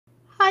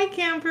Hi,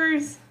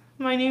 campers.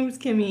 My name is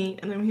Kimmy,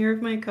 and I'm here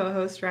with my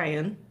co-host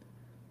Ryan.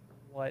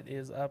 What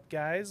is up,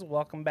 guys?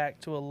 Welcome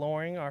back to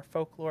Alluring, our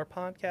folklore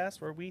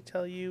podcast where we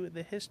tell you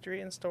the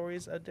history and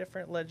stories of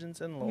different legends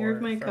and I'm here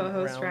with lore my from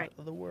co-host around Ryan.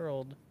 the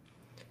world.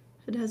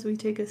 And as we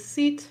take a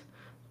seat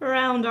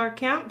around our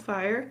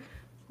campfire,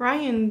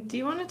 Ryan, do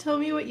you want to tell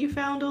me what you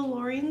found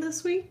alluring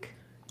this week?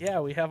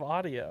 Yeah, we have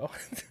audio.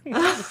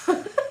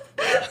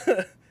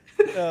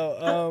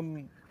 Oh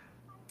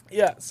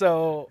so,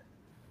 so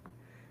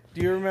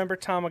do you remember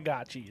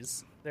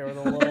Tamagotchis? They were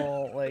the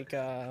little,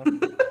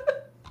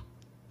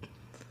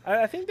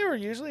 I think they were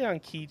usually on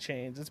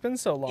keychains. It's been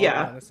so long,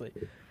 yeah, honestly.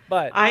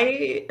 But,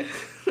 I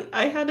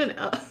I had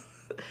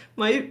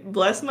my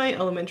bless my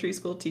elementary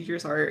school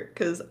teacher's heart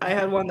because I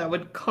had one that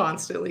would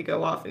constantly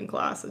go off in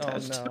class oh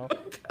attached to no.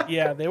 my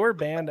Yeah, they were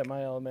banned at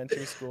my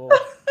elementary school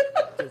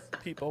because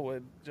people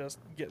would just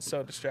get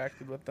so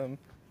distracted with them.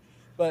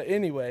 But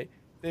anyway,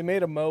 they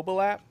made a mobile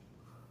app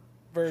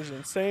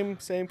version. Same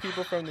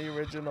people from the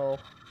original.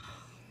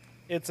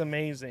 It's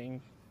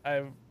amazing.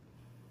 I've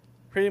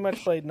pretty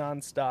much played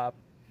nonstop.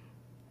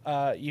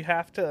 You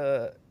have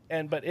to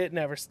but it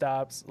never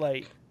stops.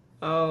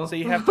 So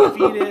you have to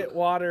feed Oh. it,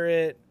 water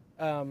it,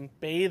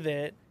 bathe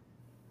it,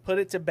 put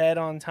it to bed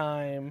on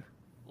time.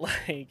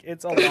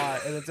 It's a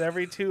lot, and it's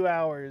every 2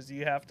 hours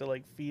you have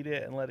to feed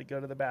it and let it go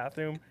to the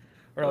bathroom,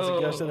 or else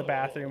it goes to the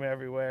bathroom Oh.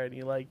 everywhere, and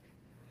you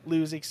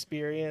lose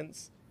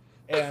experience.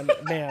 And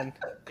man,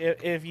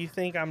 if you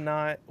think I'm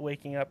not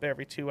waking up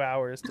every 2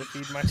 hours to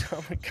feed my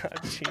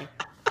Tamagotchi,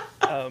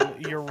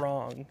 you're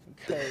wrong,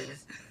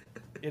 because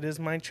it is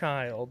my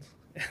child,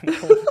 and I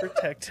will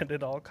protect it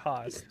at all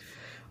costs.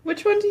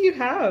 Which one do you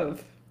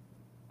have?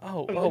 I'm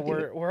Oh,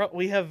 looking.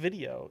 we have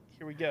video.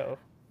 Here we go.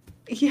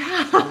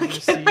 Yeah, Can you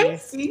can I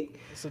see see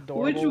this which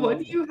adorable one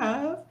little? you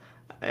have?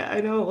 I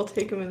know it will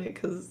take a minute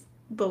because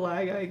the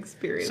lag I So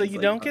experienced, you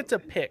like, don't get to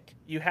pick.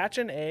 You hatch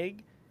an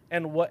egg,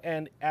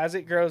 and as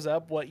it grows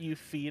up, what you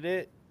feed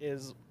it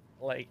is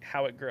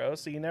how it grows.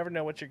 So you never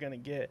know what you're gonna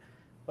get.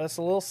 But it's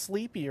a little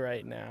sleepy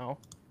right now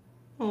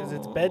because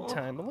it's oh.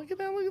 bedtime. But look at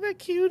that! Look at that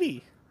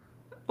cutie.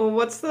 Well,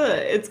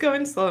 it's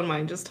going slow in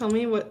mine. Just tell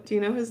me do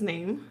you know his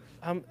name?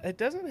 It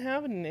doesn't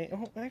have a name.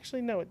 Oh,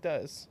 actually, no, it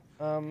does.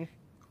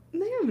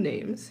 They have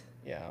names.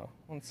 Yeah.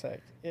 One sec.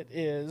 It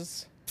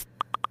is.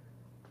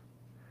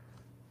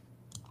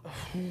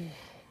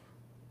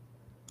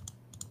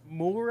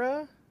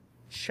 Mura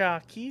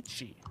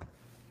Shakichi.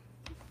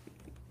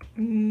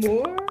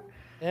 More?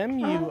 Uh,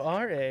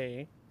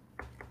 Mura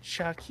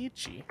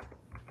Shakichi.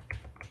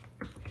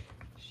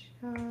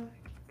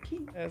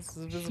 As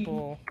Shakichi.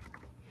 visible,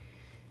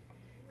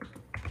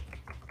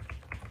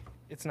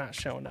 it's not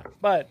showing up,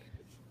 but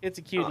it's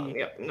a cutie.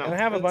 Yep, And no, I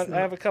have a it's bunch. I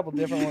have not. a couple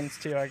different ones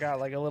too. I got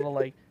a little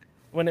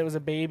when it was a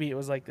baby, it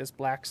was this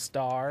black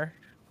star.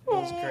 It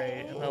was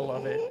great, and I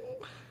love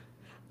it.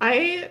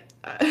 I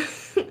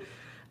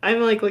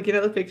I'm like looking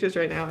at the pictures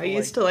right now. I Like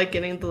used to like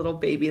getting the little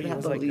baby that had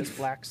feels the like this leaf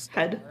black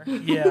head. star.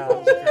 Yeah, it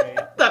was great.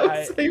 That I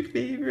was my I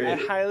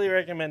favorite. highly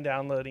recommend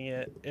downloading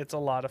it. It's a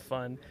lot of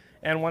fun.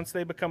 And once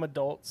they become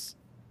adults,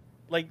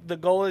 the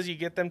goal is you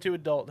get them to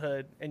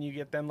adulthood and you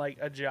get them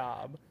a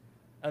job,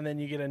 and then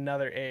you get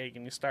another egg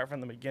and you start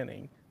from the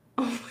beginning.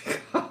 Oh my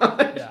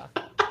gosh. Yeah,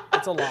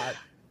 it's a lot.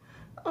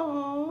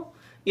 Oh.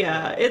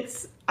 Yeah, Yeah.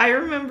 I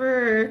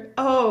remember.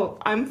 Oh,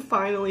 I'm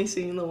finally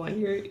seeing the one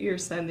you're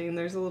sending.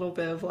 There's a little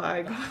bit of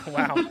lag.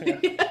 Wow.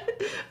 Yeah.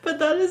 But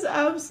that is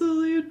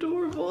absolutely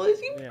adorable. Is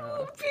he Yeah.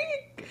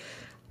 pooping?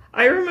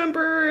 I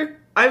remember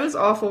I was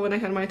awful when I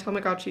had my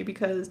Tamagotchi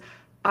because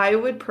I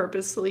would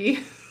purposely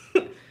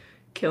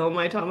kill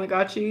my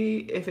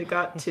Tamagotchi if it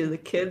got to the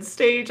kids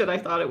stage and I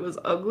thought it was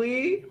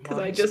ugly because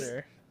I just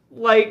Monster.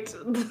 liked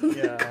the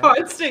Yeah.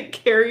 constant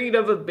carrying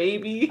of a I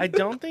baby.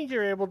 don't think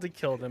you're able to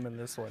kill them in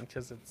this one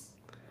because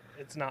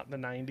it's not the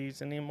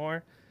 90s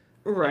anymore.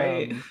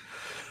 Right. Um,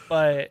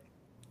 but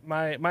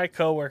my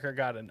coworker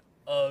got an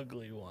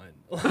ugly one.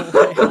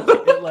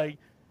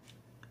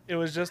 It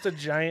was just a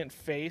giant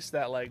face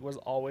that was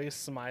always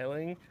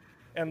smiling,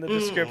 and the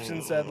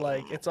description said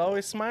it's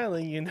always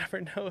smiling, you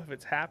never know if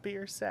it's happy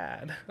or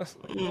sad. I was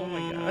like, oh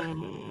my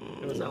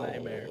god, it was a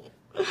nightmare.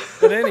 No.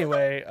 But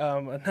anyway,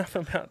 enough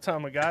about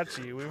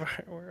Tamagotchi. We're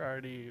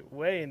already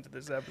way into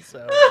this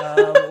episode.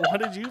 What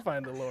did you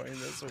find alluring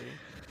this week?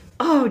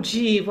 Oh,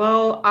 gee.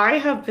 Well, I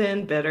have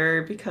been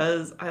bitter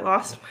because I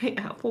lost my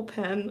Apple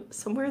Pen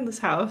somewhere in this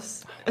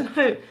house.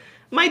 And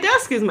my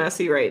desk is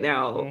messy right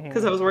now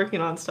because Mm-hmm. I was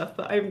working on stuff,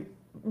 but I'm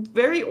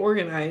very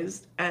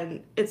organized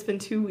and it's been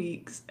 2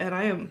 weeks and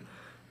I am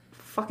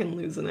fucking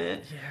losing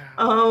it.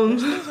 Yeah,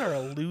 those Um, things are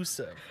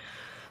elusive.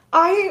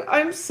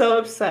 I'm so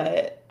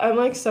upset. I'm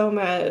like so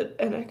mad.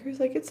 And Edgar's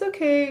like, it's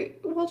okay.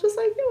 We'll just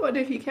like do it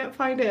if you can't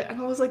find it. And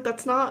I was like,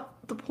 that's not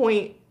the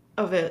point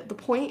of it. The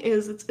point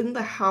is it's in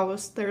the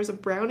house. There's a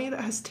brownie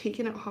that has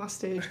taken it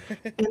hostage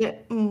and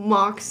it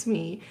mocks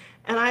me.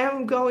 And I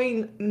am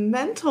going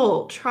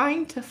mental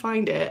trying to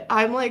find it.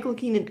 I'm like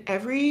looking in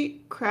every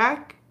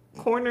crack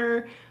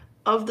corner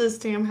of this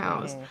damn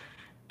house. Mm-hmm.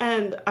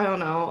 And I don't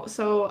know.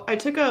 So I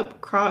took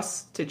up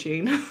cross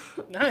stitching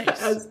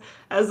Nice.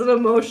 as an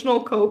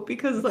emotional cope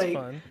because That's like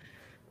fun.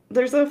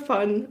 there's a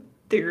fun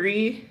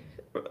theory,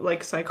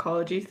 like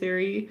psychology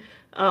theory,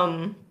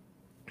 um,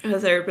 a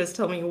therapist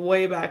told me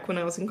way back when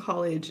I was in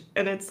college,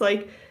 and it's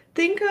like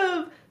think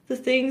of the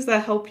things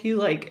that help you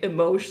like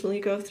emotionally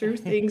go through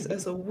things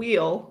as a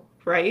wheel,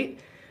 right?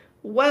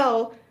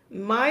 Well,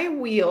 my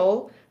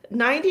wheel,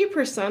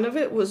 90% of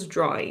it was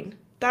drawing.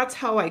 That's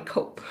how I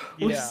cope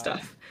with Yeah.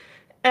 stuff.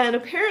 And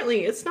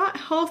apparently, it's not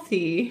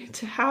healthy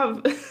to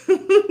have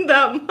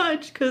that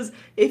much because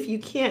if you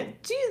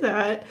can't do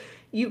that,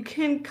 you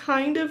can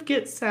kind of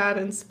get sad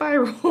and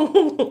spiral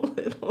a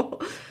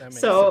little. That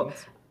makes So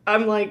sense.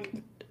 I'm like,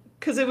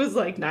 because it was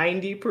like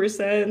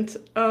 90%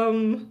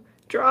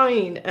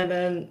 drawing, and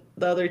then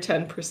the other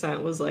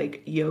 10% was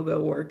like yoga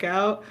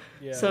workout.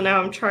 So Yeah.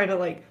 now I'm trying to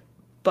like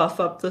buff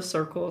up the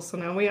circle. So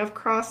now we have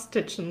cross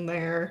stitch in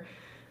there.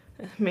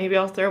 Maybe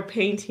I'll throw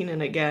painting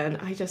in again.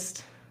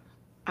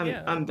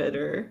 Yeah. I'm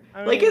bitter.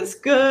 I Like mean, it's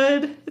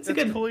good. It's a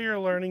it's good cool you're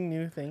learning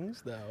new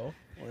things though.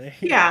 Like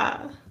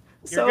yeah.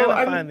 you're So gonna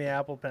I'm find the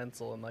Apple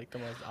Pencil in like the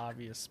most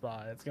obvious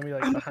spot. It's gonna be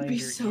like I'm gonna behind be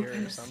your so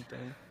ear or pissed.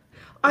 something.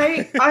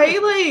 I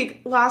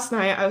like last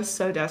night I was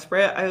so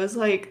desperate. I was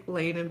like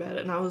laying in bed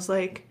and I was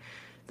like,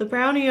 the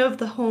brownie of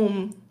the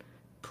home,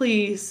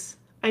 please.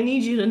 I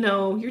need you to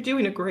know you're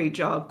doing a great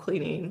job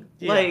cleaning.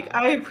 Like Yeah.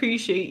 I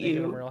appreciate Making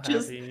them you. real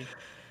Just happy.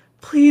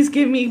 please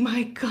give me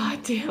my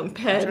goddamn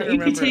I'm pen. trying to You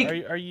could remember.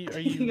 take Are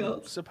anything you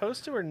else.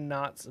 supposed to or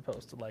not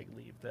supposed to like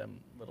leave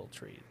them little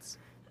treats?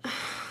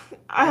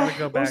 I gotta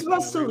go I'm back and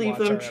supposed to leave rewatch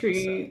them our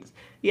episode. treats.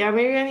 Yeah,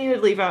 maybe I need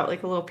to leave out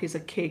like a little piece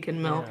of cake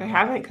and milk. I Yeah.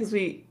 haven't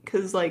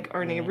because like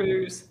our Mm,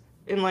 neighbors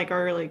in like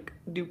our like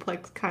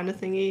duplex kind of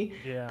thingy,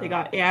 they yeah.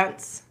 got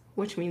ants,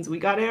 which means we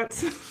got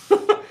ants.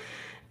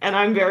 And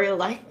I'm very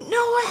like,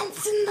 no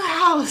ants in the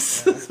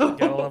house. Yeah.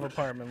 Gotta love So,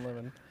 apartment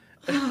living.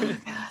 oh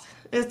God,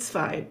 it's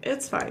fine.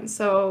 It's fine.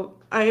 So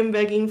I am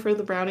begging for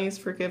the brownies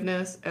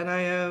forgiveness, and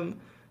I am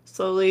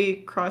slowly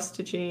cross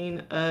stitching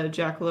a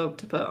jackalope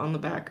to put on the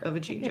back of a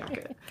jean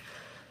jacket.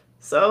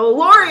 So,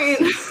 Lauren!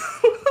 Nice.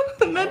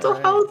 All Mental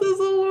right. health is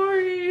a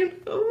Lauren.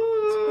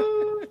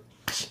 Oh,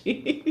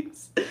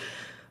 jeez.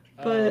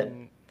 But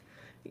Um.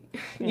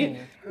 you,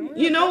 I don't know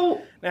you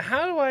know, now,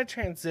 how do I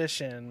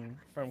transition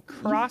from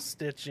cross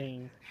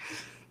stitching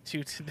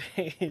to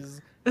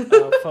today's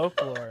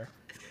folklore?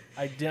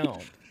 I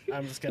don't.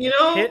 I'm just you gonna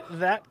know, hit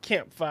that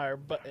campfire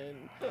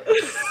button.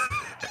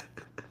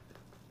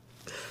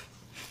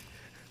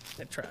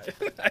 I tried.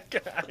 I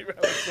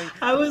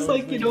I was was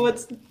like, you know thinking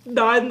what's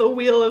not in the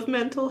wheel of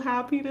mental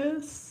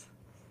happiness?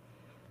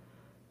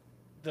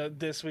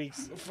 this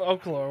week's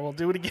folklore. We'll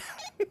do it again.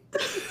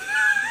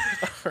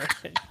 All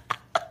right.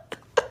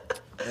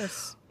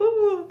 This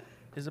Ooh.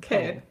 is a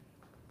Okay. poem.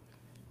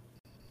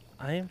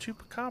 I am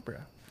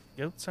Chupacabra.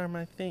 Goats are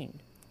my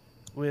thing.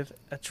 With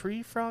a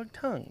tree frog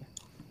tongue,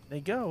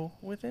 they go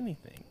with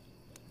anything.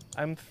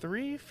 I'm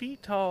 3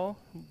 feet tall,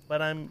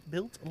 but I'm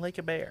built like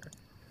a bear.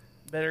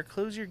 Better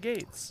close your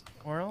gates,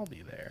 or I'll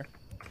be there.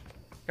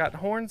 Got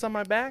horns on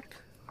my back?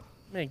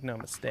 Make no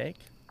mistake.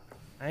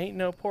 I ain't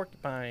no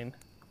porcupine.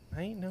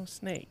 I ain't no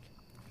snake.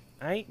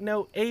 I ain't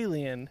no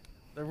alien.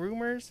 The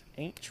rumors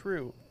ain't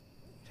true.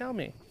 Tell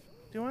me,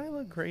 do I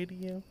look gray to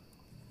you?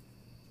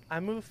 I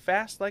move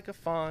fast like a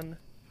fawn,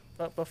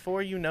 but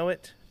before you know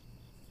it,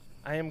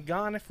 I am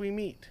gone if we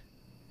meet.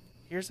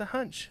 Here's a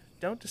hunch.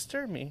 Don't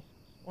disturb me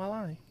while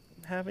I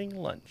am having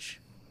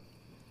lunch.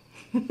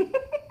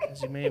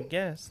 As you may have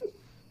guessed,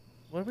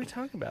 what are we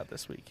talking about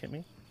this week,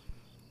 Kimmy?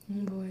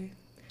 Oh boy.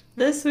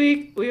 This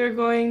week we are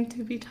going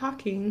to be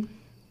talking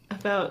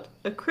about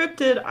a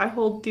cryptid I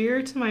hold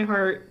dear to my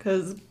heart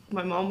because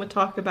my mom would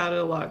talk about it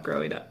a lot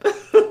growing up.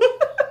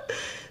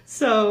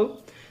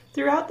 So,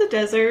 throughout the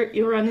desert,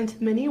 you'll run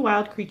into many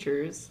wild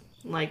creatures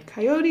like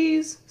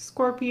coyotes,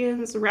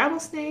 scorpions,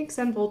 rattlesnakes,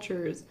 and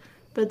vultures.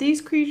 But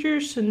these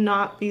creatures should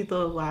not be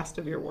the last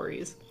of your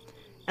worries.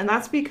 And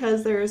that's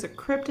because there is a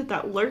cryptid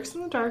that lurks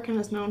in the dark and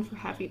is known for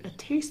having a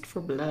taste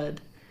for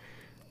blood.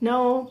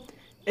 No,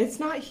 it's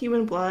not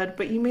human blood,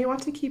 but you may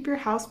want to keep your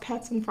house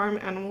pets and farm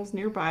animals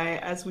nearby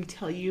as we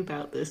tell you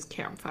about this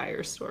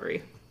campfire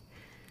story.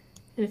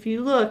 And if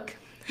you look,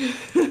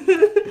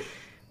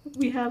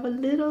 we have a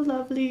little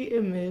lovely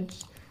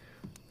image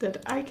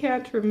that I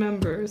can't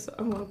remember, so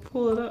I'm going to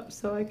pull it up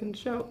so I can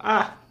show.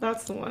 Ah,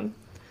 that's the one.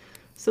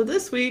 So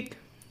this week,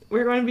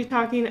 we're going to be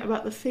talking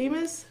about the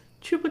famous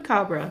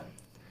chupacabra.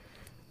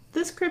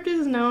 This cryptid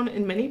is known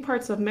in many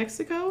parts of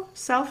Mexico,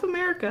 South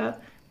America,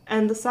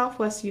 and the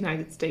southwest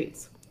United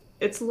States.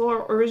 Its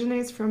lore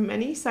originates from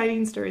many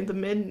sightings during the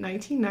mid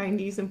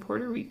 1990s in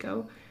Puerto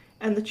Rico,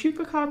 and the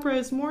chupacabra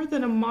is more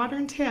than a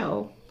modern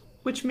tale,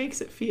 which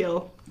makes it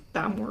feel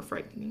that more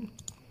frightening.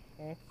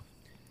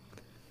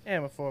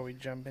 And before we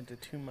jump into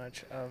too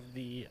much of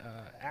the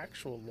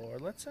actual lore,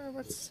 let's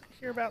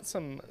hear about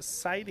some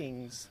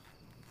sightings,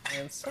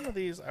 and some of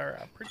these are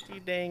pretty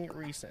dang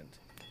recent.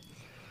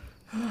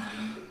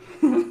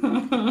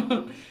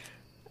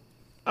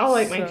 I'll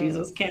light my So,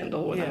 Jesus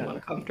candle when I'm yeah.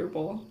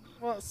 uncomfortable.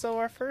 Well, so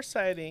our first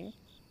sighting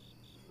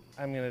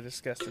I'm going to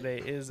discuss today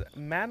is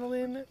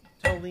Madeline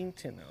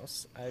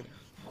Tolentinos. I'm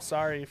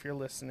sorry if you're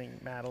listening,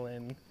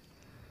 Madeline,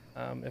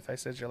 if I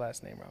said your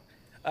last name wrong.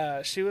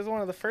 She was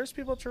one of the first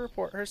people to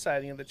report her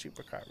sighting of the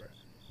chupacabra.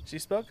 She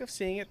spoke of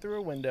seeing it through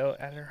a window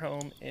at her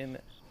home in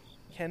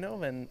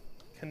Canovanas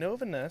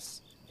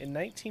in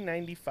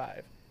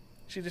 1995.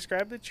 She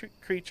described the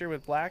creature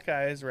with black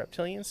eyes,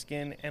 reptilian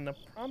skin, and a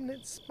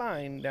prominent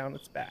spine down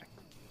its back.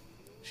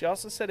 She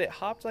also said it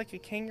hopped like a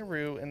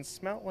kangaroo and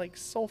smelt like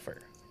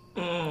sulfur,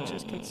 which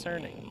is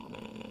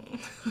concerning.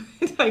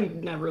 I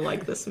never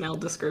like the smell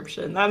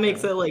description. That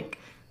makes it like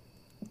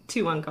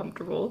too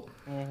uncomfortable.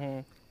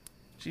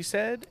 She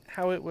said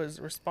how it was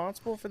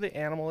responsible for the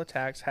animal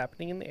attacks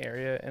happening in the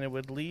area and it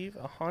would leave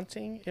a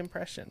haunting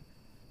impression.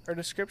 Her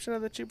description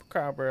of the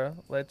chupacabra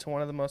led to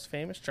one of the most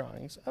famous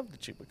drawings of the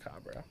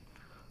chupacabra.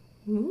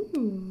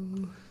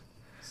 Ooh.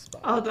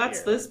 Spot Oh,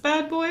 that's here. this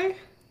bad boy?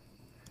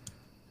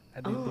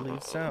 I do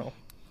believe so.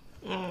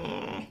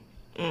 Mm-mm.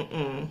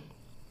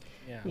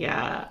 Yeah.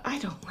 Yeah, I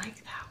don't like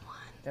that one.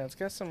 Yeah, it's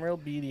got some real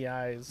beady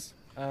eyes.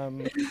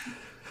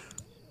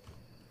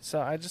 So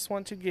I just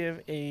want to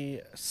give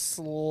a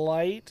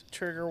slight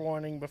trigger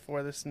warning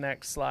before this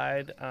next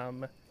slide.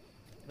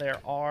 There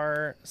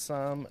are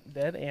some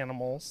dead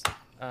animals.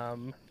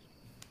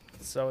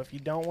 So if you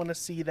don't want to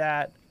see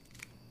that,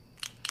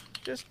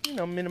 just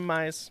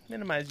minimize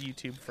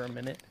YouTube for a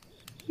minute.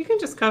 You can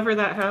just cover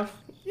that half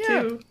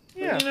too.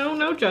 Yeah.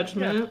 No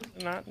judgment.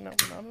 Not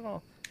at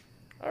all.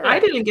 All I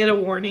right. didn't get a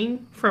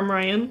warning from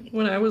Ryan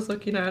when I was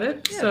looking at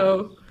it,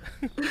 so.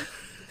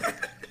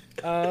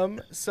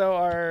 So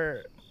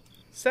our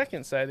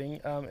second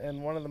sighting,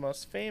 and one of the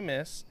most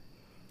famous,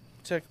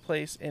 took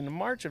place in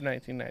March of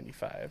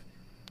 1995.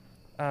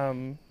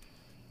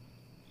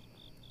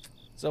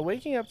 So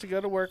waking up to go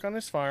to work on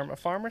his farm, a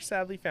farmer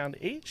sadly found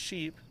 8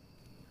 sheep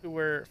who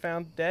were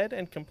found dead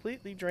and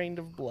completely drained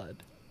of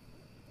blood.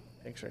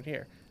 Pictured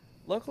here.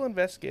 Local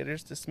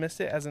investigators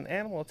dismissed it as an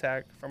animal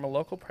attack from a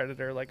local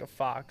predator like a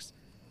fox,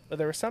 but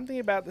there was something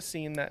about the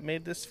scene that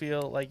made this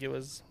feel like there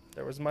was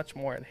much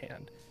more at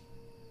hand.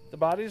 The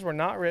bodies were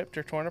not ripped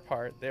or torn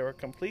apart, they were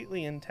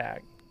completely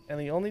intact, and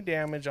the only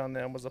damage on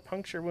them was a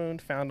puncture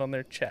wound found on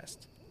their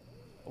chest.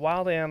 A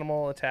wild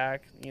animal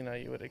attack, you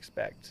would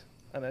expect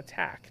an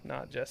attack,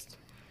 not just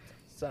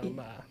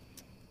some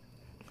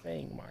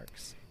fang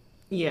marks.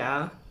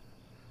 Yeah.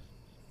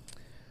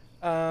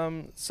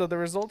 So the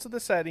results of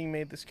the sighting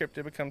made this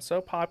cryptid become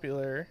so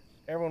popular,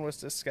 everyone was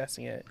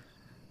discussing it.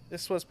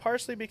 This was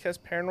partially because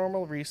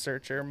paranormal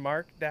researcher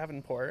Mark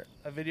Davenport,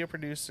 a video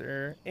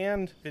producer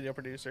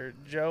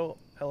Joe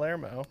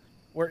Palermo,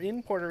 were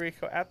in Puerto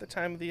Rico at the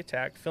time of the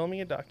attack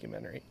filming a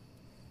documentary.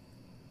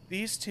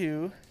 These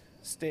two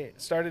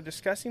started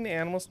discussing the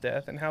animal's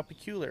death and how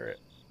peculiar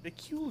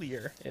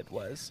it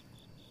was.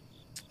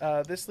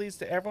 This leads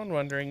to everyone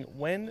wondering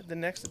when the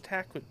next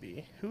attack would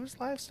be, whose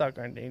livestock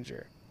are in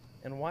danger,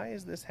 and why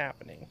is this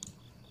happening?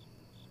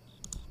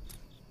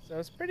 So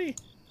it's pretty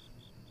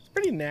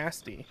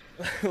nasty.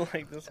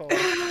 Like this whole.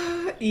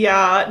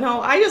 Yeah,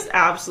 no, I just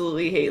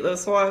absolutely hate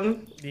this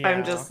one. Yeah.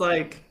 I'm just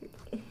like,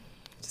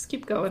 just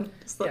keep going.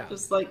 So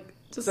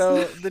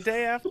the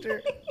day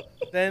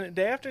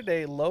after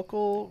day,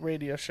 local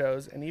radio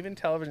shows and even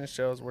television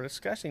shows were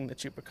discussing the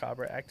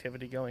chupacabra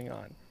activity going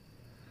on.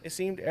 It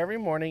seemed every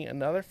morning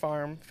another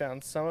farm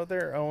found some of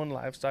their own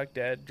livestock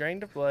dead,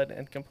 drained of blood,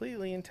 and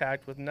completely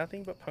intact with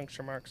nothing but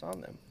puncture marks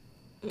on them.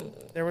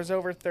 There was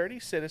over 30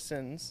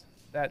 citizens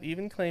that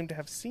even claimed to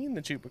have seen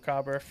the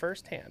chupacabra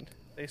firsthand.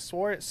 They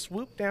swore it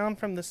swooped down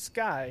from the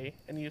sky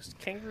and used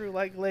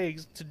kangaroo-like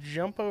legs to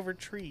jump over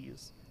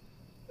trees.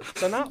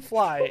 So not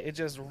fly, it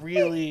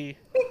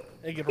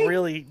could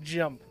really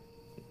jump.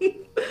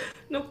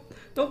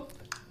 Nope.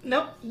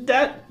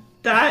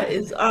 That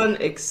is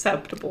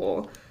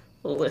unacceptable.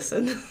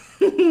 Listen,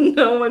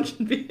 no one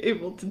should be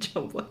able to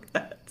jump like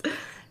that.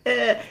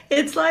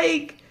 It's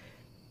like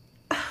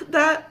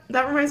that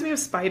reminds me of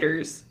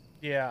spiders.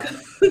 Yeah.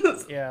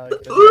 Yeah.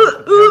 Like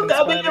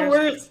That made it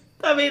worse.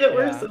 That made it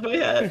worse in my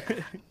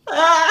head.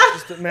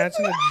 Just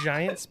imagine a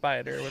giant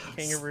spider with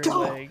kangaroo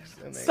legs.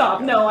 And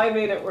Stop. No, I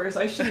made it worse.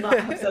 I should not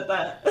have said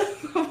that.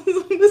 That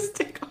was a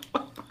mistake on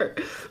my part.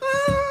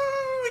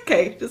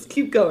 Okay, just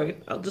keep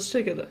going. I'll just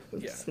check it up.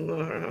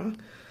 Yeah.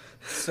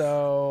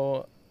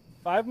 So,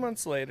 5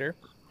 months later,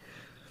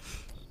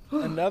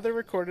 another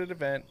recorded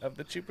event of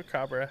the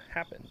chupacabra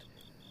happened.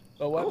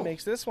 But what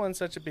makes this one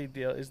such a big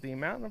deal is the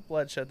amount of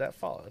bloodshed that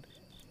followed.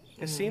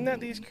 It seemed that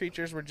these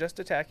creatures were just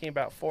attacking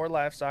about 4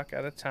 livestock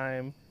at a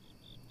time.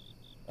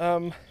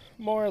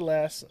 More or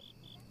less,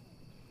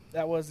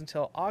 that was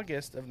until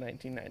August of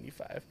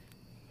 1995.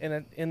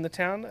 In the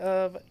town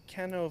of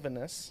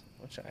Canovanas,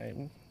 which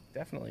I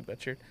definitely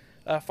butchered,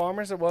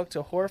 farmers awoke to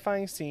a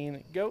horrifying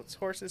scene. Goats,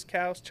 horses,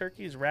 cows,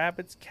 turkeys,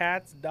 rabbits,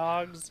 cats,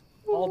 dogs,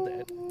 all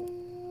dead.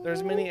 There was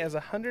as many as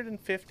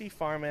 150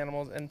 farm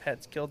animals and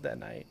pets killed that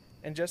night.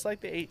 And just like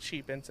the 8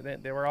 sheep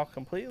incident, they were all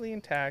completely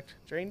intact,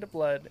 drained of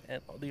blood,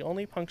 and the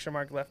only puncture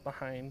mark left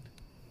behind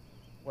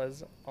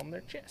was on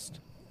their chest.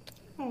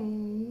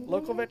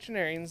 Local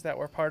veterinarians that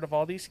were part of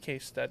all these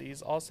case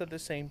studies all said the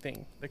same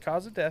thing. The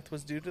cause of death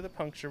was due to the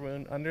puncture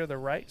wound under the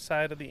right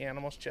side of the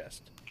animal's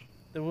chest.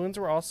 The wounds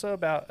were also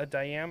about a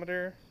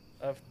diameter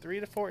of 3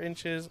 to 4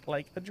 inches,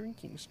 like a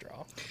drinking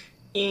straw.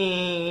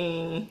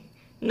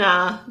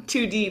 Nah,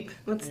 too deep.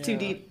 That's too Yeah.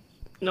 deep.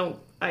 No,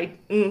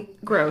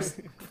 gross.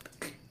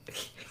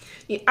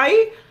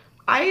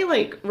 I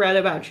like read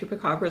about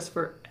chupacabras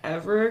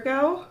forever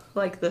ago,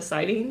 like the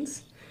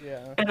sightings,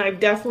 Yeah. and I've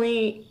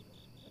definitely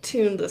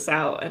tuned this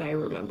out, and I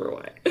remember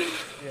why.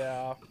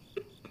 Yeah.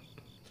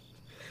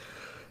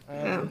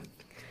 Yeah.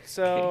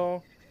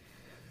 So,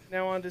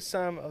 now on to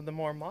some of the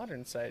more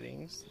modern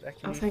sightings that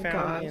can Oh, be thank found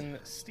God. in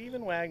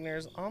Stephen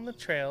Wagner's On the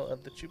Trail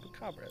of the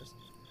Chupacabras.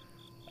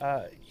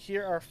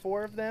 Here are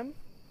 4 of them,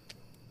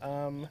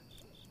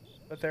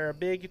 but they're a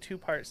big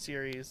 2-part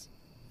series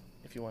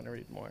if you want to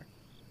read more.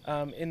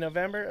 In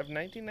November of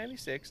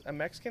 1996, a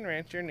Mexican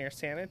rancher near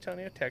San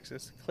Antonio,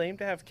 Texas, claimed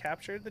to have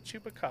captured the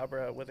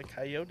chupacabra with a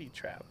coyote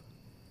trap.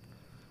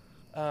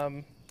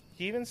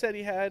 He even said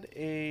he had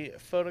a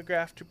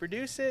photograph to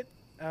produce it.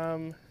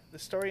 The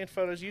story and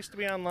photos used to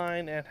be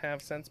online and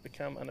have since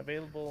become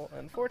unavailable,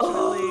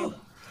 unfortunately.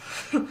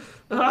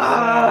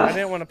 I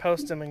didn't want to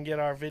post them and get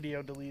our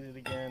video deleted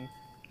again.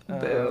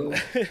 Boo.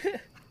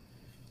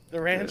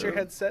 The rancher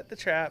had set the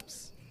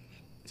traps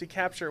to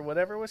capture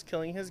whatever was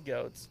killing his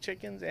goats,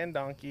 chickens, and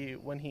donkey.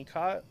 What he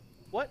caught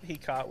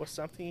was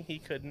something he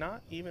could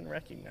not even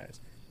recognize.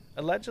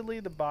 Allegedly,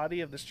 the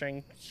body of the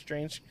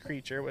strange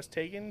creature was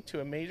taken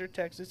to a major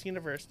Texas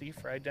university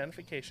for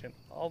identification,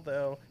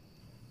 although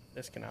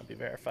this cannot be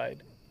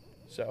verified.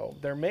 So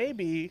there may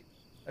be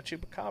a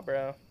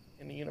chupacabra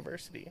in the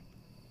university.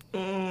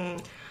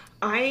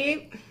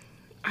 I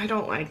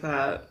don't like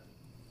that.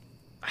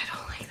 I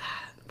don't like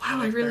that.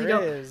 Wow, I If really there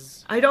don't.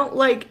 is, I don't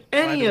like why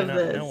any do we of not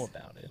this. know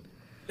about it?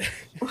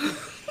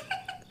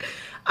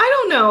 I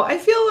don't know. I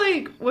feel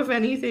like with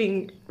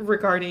anything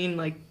regarding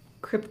like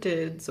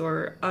cryptids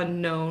or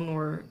unknown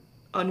or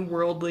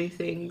unworldly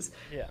things,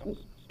 Yeah.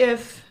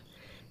 if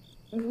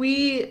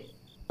we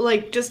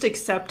like just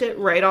accept it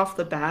right off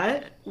the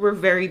bat, we're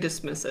very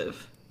dismissive.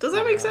 Does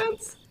that make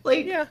sense?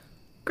 Like, Yeah.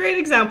 great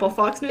example.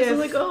 Fox News was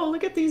like, "Oh,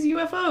 look at these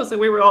UFOs,"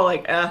 and we were all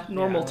like,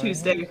 normal Yeah,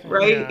 Tuesday,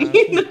 right?" yeah.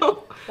 You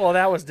know, Well,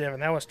 that was different.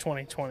 That was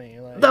 2020.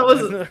 Like, that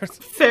was there's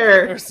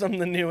fair.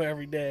 something new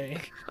every day.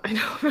 I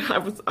know.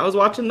 I was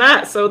watching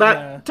that, so that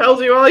Yeah.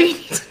 tells you all you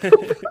need to know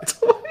for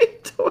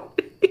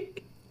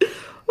 2020.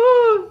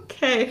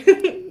 Okay.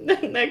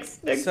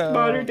 next So,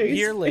 modern day. a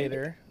year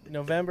later,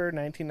 November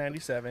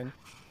 1997,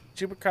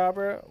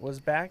 Chupacabra was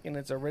back in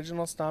its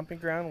original stomping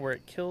ground where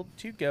it killed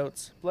 2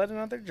 goats, bled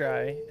another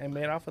dry, and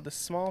made off with a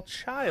small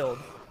child.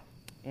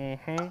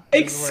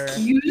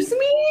 Excuse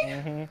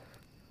me?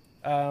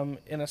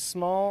 In a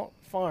small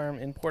farm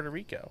in Puerto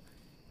Rico.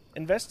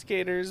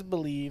 Investigators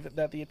believe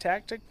that the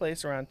attack took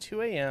place around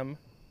 2 a.m.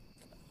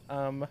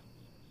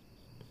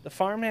 The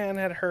farmhand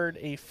had heard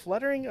a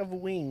fluttering of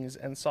wings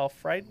and saw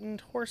frightened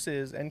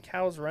horses and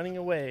cows running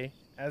away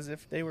as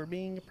if they were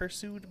being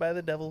pursued by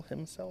the devil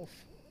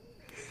himself.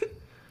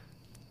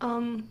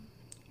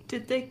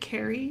 Did they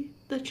carry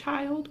the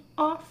child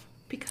off?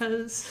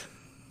 Because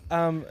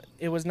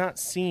It was not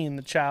seen.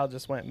 The child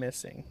just went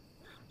missing.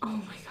 oh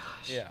my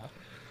gosh. Yeah.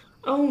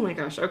 Oh my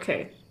gosh.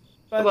 Okay.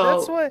 But Well,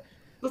 that's what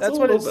that's a it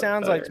little bit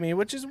sounds like better. to me,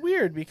 which is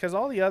weird because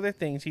all the other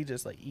things he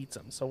just like eats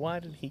them. So why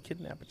did he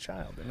kidnap a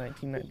child in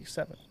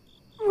 1997?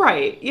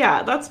 Right.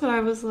 Yeah, that's what I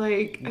was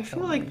like. I feel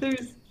tell like me.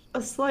 there's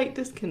a slight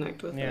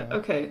disconnect with Yeah. it.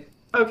 Okay.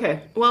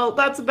 Okay. Well,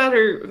 that's a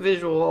better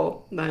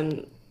visual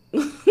than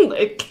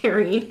like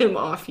carrying him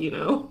off, you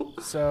know.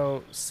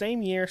 So,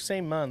 same year,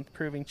 same month,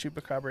 proving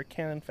Chupacabra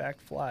can in fact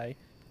fly.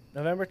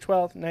 November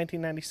 12th,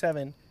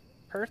 1997,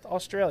 Perth,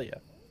 Australia,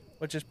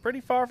 which is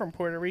pretty far from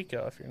Puerto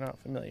Rico if you're not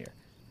familiar.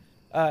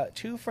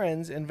 2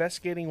 friends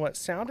investigating what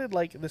sounded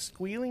like the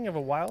squealing of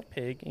a wild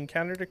pig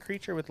encountered a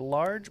creature with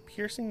large,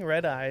 piercing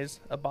red eyes,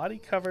 a body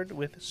covered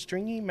with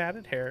stringy,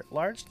 matted hair,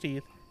 large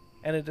teeth,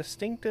 and a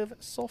distinctive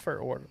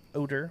sulfur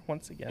odor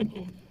once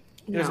again.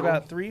 It was No.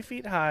 about 3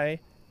 feet high,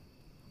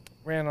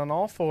 ran on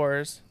all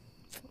 4s,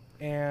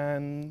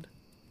 and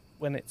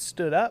when it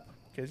stood up,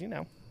 because, you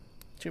know,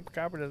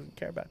 Chupacabra doesn't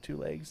care about 2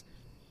 legs,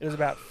 it was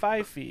about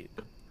 5 feet.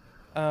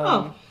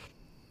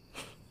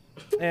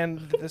 And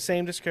the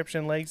same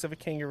description, legs of a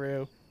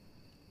kangaroo.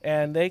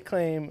 And they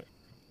claim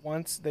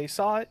once they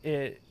saw it,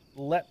 it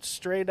leapt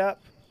straight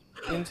up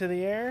into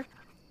the air,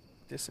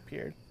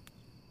 disappeared.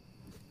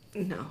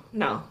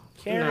 No.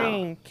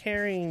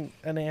 Carrying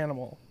an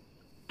animal,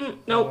 I'll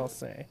Nope.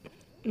 say.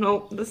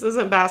 Nope. This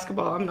isn't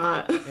basketball. I'm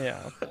not.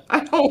 Yeah.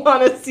 I don't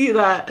want to see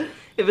that.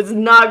 If it's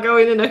not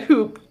going in a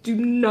hoop, do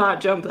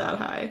not jump that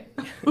high.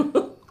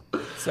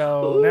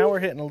 So now we're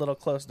hitting a little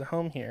close to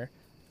home here.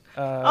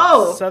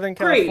 Southern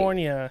great.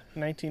 California,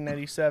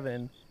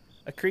 1997.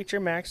 A creature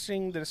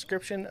matching the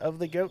description of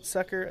the goat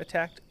sucker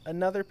attacked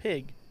another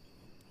pig.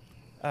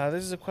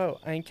 This is a quote.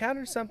 "I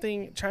encountered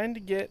something trying to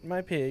get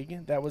my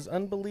pig that was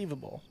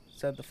unbelievable,"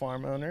 said the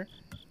farm owner.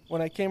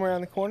 "When I came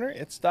around the corner,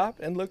 it stopped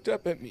and looked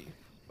up at me.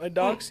 My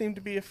dog seemed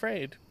to be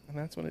afraid, and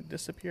that's when it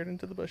disappeared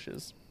into the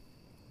bushes."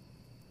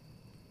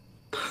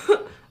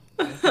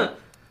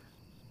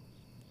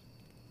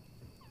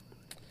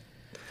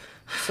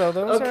 So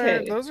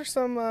those are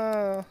some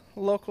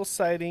local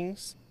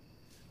sightings.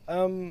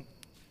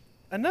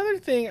 Another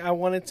thing I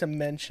wanted to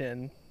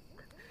mention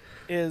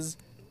is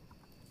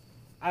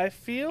I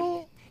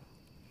feel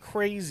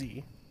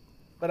crazy,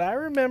 but I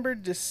remember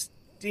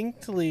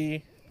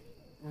distinctly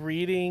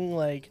reading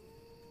like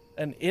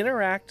an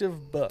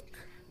interactive book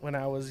when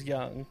I was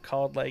young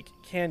called like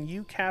 "Can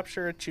You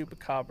Capture a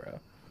Chupacabra?"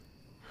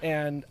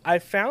 And I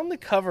found the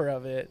cover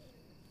of it,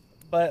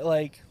 but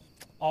like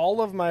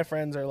all of my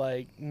friends are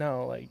like,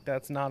 no, like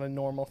that's not a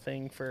normal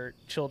thing for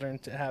children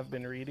to have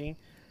been reading.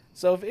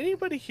 So if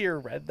anybody here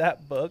read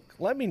that book,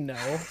 let me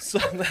know so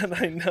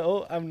that I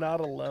know I'm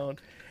not alone.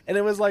 And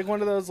it was like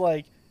one of those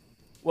like,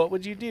 what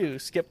would you do?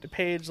 Skip to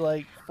page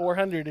like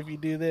 400 if you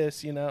do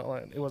this, you know?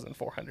 Well, it wasn't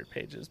 400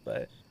 pages,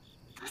 but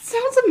That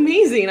sounds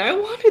amazing. I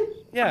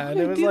yeah, and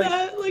it wanted to was do like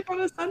that like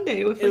on a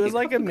Sunday with it like was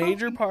like cup a of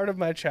major coffee. part of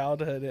my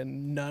childhood,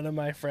 and none of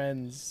my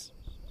friends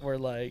were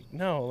like,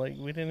 no, like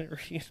we didn't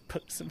read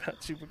books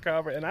about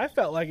Chupacabra, and I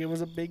felt like it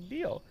was a big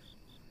deal.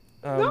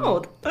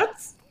 No,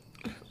 that's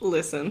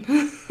listen.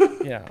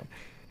 Yeah,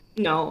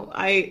 No,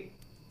 I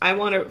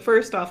want to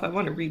first off, I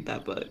want to read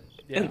that book.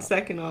 And yeah,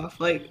 second off,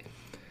 like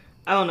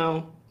I don't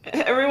know.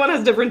 Everyone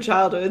has different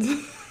childhoods.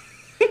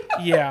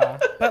 yeah.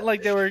 But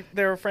like there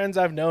were friends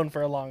I've known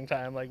for a long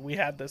time. Like we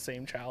had the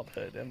same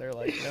childhood, and they're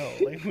like, no,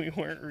 like we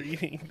weren't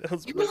reading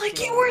those You were books. like,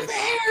 When you we were were...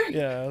 there.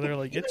 Yeah, they're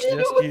like, You it's did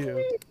just it with you.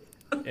 me.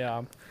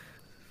 Yeah.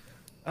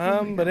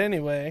 Oh my But god.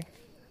 anyway,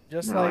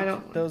 just No, I like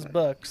don't like those that.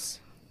 books,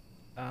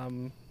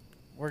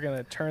 we're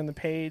gonna turn the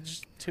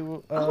page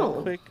to a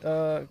Oh. quick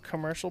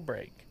commercial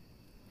break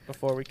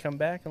before we come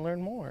back and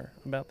learn more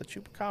about the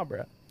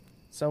Chupacabra.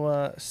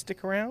 So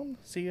stick around.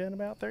 See you in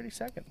about 30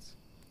 seconds.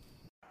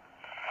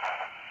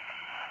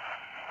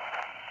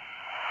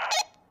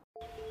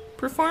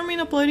 Performing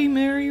a Bloody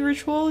Mary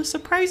ritual is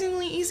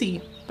surprisingly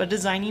easy, but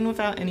designing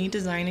without any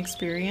design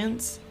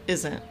experience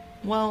isn't.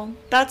 Well,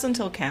 that's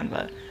until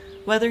Canva.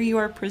 Whether you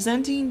are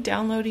presenting,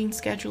 downloading,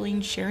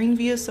 scheduling, sharing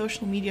via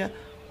social media,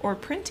 or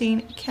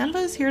printing,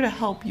 Canva is here to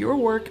help your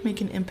work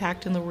make an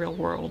impact in the real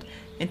world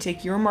and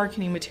take your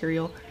marketing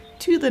material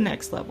to the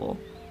next level.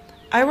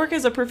 I work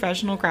as a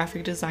professional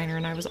graphic designer,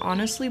 and I was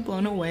honestly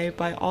blown away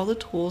by all the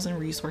tools and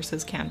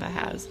resources Canva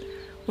has.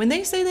 When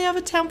they say they have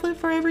a template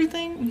for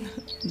everything,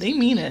 they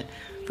mean it.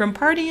 From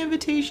party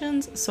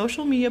invitations,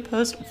 social media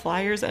posts,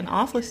 flyers, and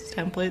office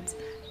templates,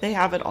 they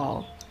have it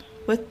all.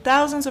 With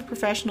thousands of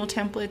professional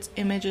templates,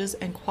 images,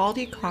 and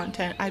quality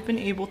content, I've been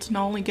able to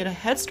not only get a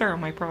head start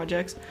on my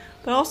projects,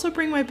 but also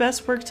bring my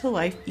best work to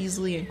life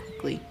easily and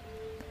quickly.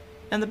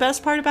 And the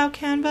best part about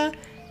Canva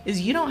is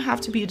you don't have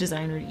to be a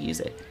designer to use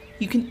it.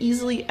 You can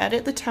easily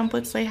edit the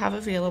templates they have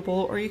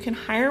available, or you can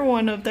hire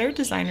one of their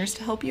designers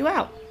to help you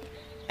out.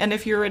 And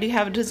if you already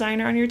have a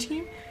designer on your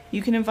team,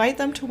 you can invite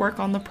them to work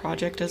on the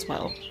project as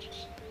well.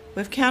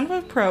 With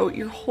Canva Pro,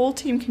 your whole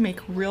team can make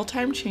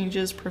real-time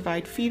changes,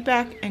 provide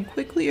feedback, and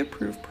quickly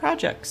approve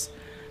projects.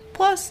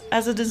 Plus,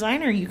 as a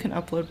designer, you can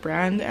upload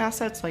brand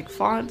assets like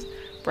fonts,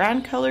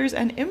 brand colors,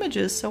 and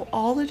images so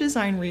all the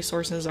design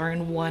resources are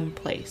in one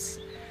place.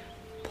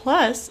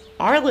 Plus,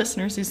 our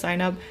listeners who sign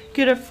up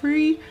get a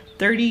free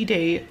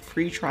 30-day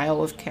free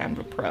trial of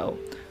Canva Pro.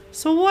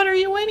 So what are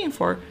you waiting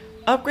for?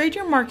 Upgrade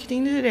your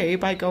marketing today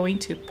by going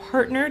to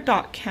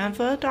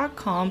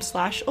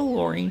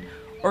partner.canva.com/alluring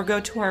or go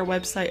to our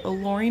website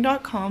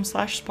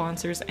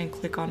alluring.com/sponsors and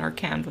click on our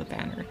Canva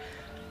banner.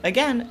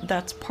 Again,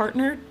 that's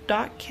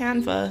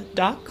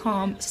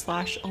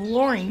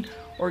partner.canva.com/alluring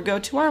or go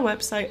to our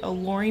website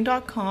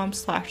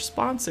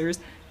alluring.com/sponsors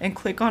and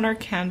click on our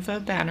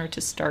Canva banner to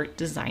start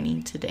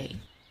designing today.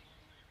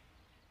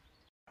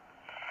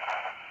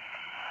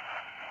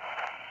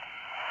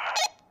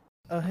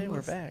 Oh, hey,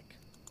 we're back.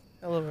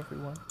 Hello,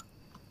 everyone.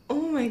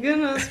 Oh my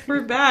goodness,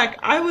 we're back.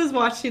 I was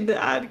watching the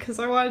ad because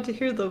I wanted to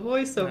hear the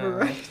voiceover No.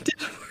 right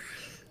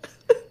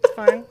It's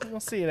fine.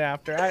 We'll see it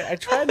after. I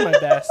tried my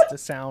best to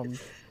sound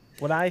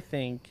what I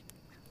think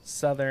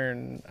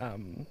southern,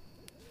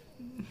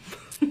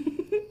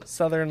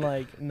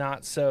 like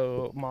not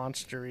so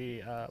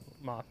monstery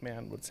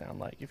Mothman would sound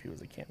like if he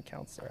was a camp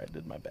counselor. I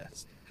did my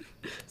best.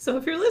 So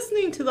if you're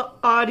listening to the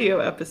audio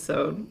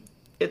episode,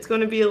 it's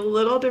going to be a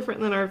little different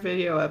than our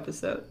video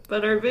episode.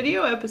 But our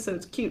video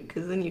episode's cute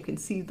because then you can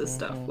see the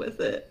stuff with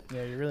it.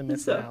 Yeah, you're really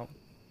missing So, out.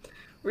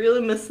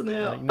 really missing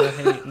out.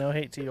 Like no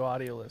hate to you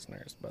audio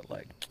listeners, but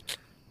like,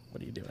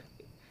 what are you doing?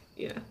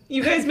 Yeah.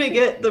 You guys may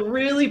get the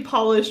really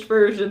polished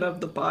version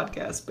of the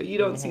podcast, but you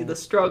don't see the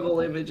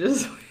struggle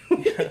images we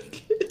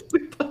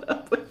put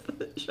up with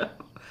the show.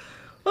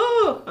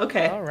 Oh,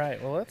 okay. All right,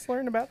 well let's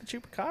learn about the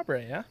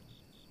Chupacabra. Yeah.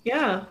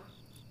 Yeah.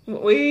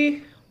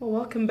 Well,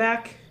 welcome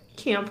back,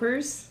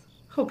 campers.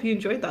 Hope you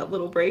enjoyed that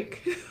little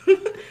break.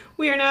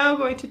 We are now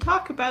going to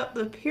talk about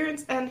the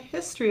appearance and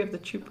history of the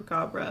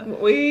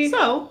chupacabra.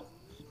 So,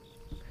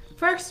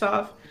 first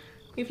off,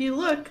 if you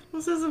look,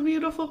 this is a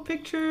beautiful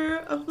picture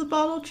of the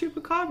bottle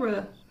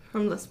chupacabra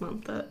from this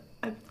month that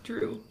I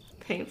drew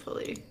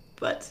painfully,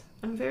 but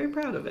I'm very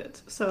proud of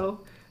it. So,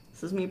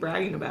 this is me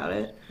bragging about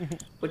it,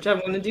 which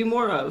I'm going to do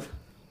more of.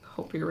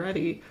 Hope you're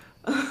ready.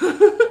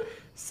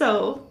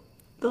 So,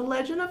 the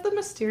legend of the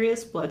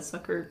mysterious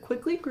bloodsucker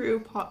quickly grew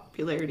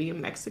popularity in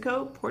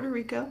Mexico, Puerto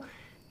Rico,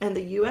 and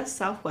the U.S.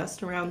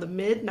 Southwest around the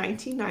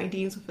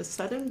mid-1990s with a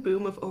sudden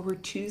boom of over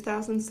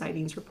 2,000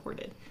 sightings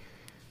reported.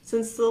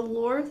 Since the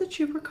lore of the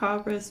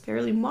chupacabra is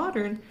fairly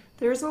modern,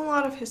 there isn't a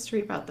lot of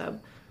history about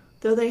them,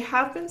 though they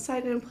have been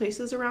sighted in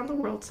places around the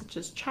world such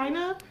as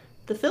China,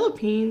 the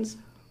Philippines,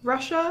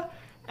 Russia,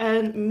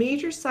 and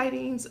major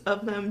sightings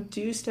of them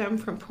do stem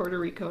from Puerto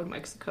Rico and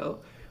Mexico,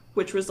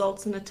 which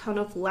results in a ton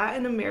of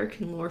Latin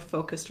American lore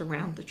focused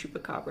around the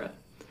chupacabra.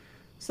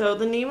 So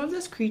the name of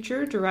this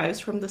creature derives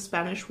from the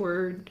Spanish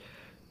word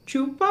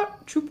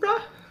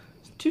chupra,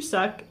 to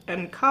suck,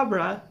 and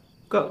cabra,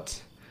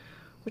 goat,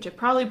 which I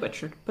probably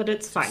butchered, but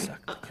it's fine.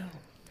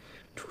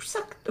 To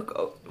suck the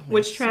goat,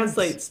 which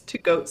translates to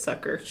goat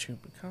sucker.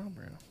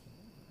 Chupacabra.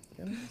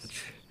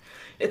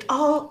 It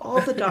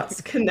all the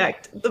dots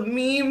connect. The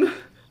meme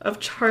of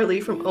Charlie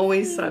from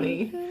Always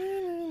Sunny.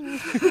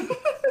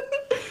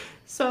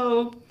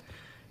 So,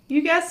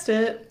 you guessed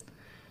it.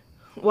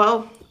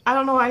 Well, I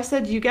don't know why I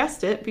said you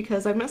guessed it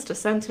because I missed a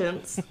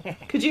sentence.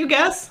 Could you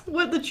guess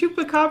what the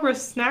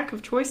chupacabra's snack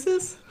of choice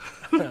is?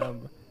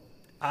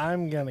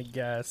 I'm gonna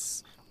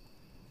guess.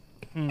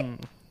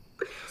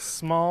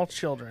 Small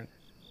children.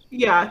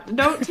 Yeah,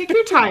 don't take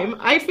your time.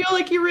 I feel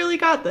like you really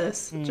got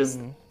this. Just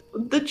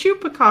the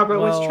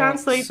chupacabra, which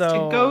translates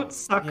to goat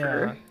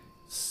sucker. Yeah.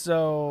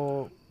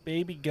 So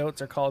baby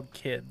goats are called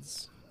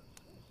kids.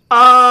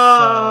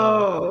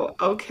 Oh,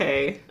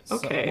 okay.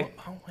 Okay.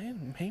 Wait,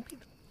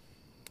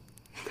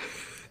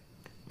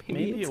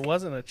 maybe it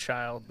wasn't a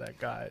child that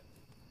got.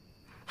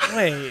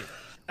 Wait,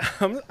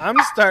 I'm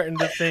starting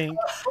to think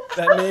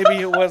that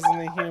maybe it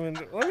wasn't a human.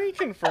 Let me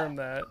confirm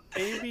that.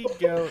 Baby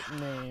goat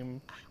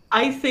name.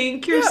 I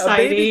think you're a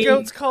citing baby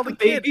goat's called a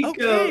kid. baby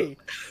Okay. goat.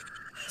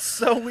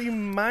 So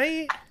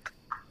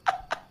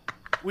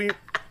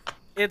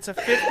it's a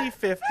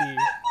 50-50.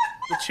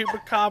 The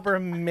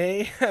chupacabra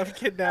may have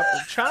kidnapped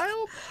a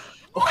child,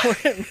 or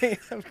it may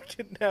have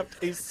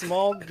kidnapped a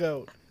small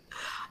goat.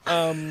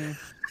 That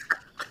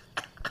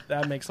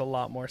makes a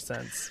lot more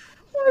sense.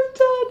 I'm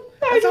done.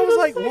 I was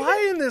like,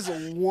 why in this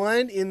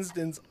one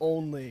instance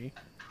only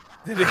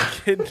did it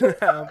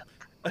kidnap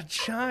a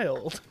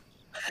child?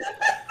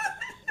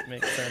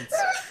 Makes sense.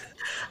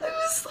 I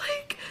was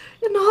like,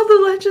 in all the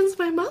legends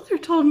my mother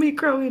told me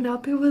growing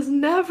up, it was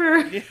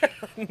never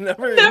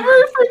Never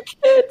for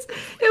kids.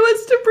 It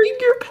was to bring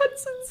your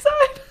pets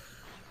inside.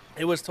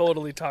 It was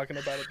totally talking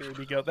about a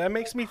baby goat. That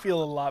makes me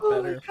feel a lot Oh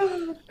better. my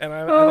God. And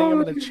I think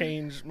I'm going to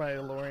change my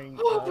alluring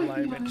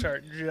alignment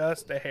chart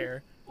just a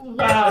hair.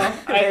 Wow.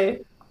 I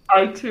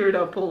teared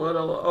up a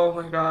little. Oh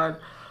my God.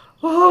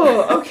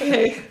 Oh,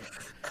 okay.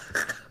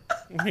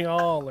 We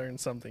all learned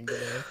something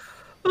today.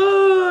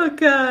 Oh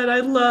God, I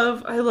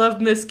love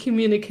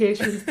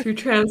miscommunications through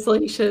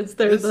translations.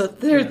 They're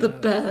the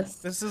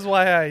best. This is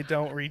why I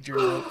don't read your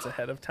notes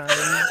ahead of time,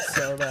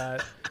 so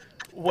that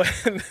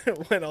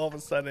when all of a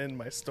sudden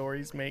my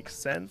stories make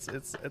sense,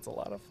 it's a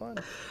lot of fun.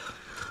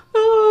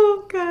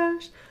 Oh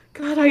gosh.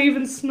 God, I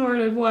even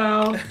snorted.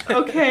 Wow.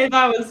 Okay,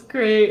 that was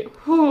great.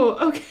 Whew,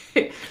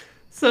 okay.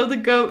 So the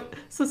goat,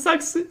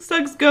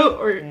 Sug's goat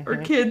or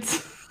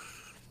kids.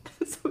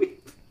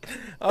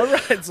 All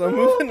right, so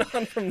moving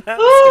on from that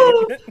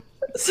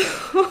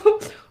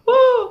statement.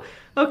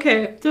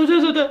 Okay. I'm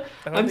think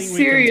we can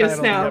serious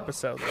title now. The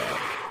episode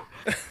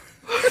that.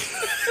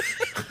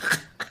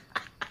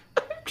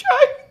 I'm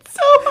trying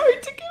so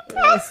hard to get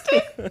past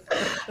it.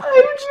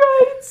 I'm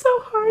trying so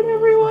hard,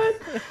 everyone.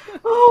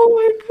 Oh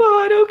my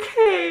God.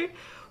 Okay.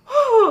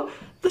 Oh,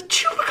 the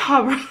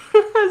chupacabra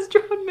has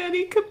drawn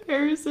many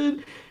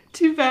comparisons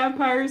to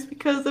vampires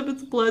because of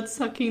its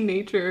blood-sucking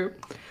nature.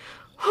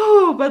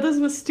 Oh, but this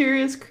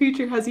mysterious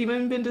creature has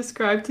even been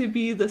described to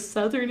be the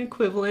southern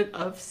equivalent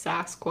of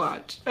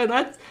Sasquatch. And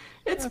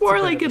it's more a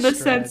bit like of in a the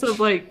sense stretch.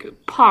 of like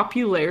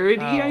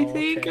popularity, I Oh,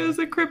 think, okay. as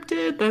a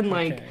cryptid than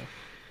like Okay.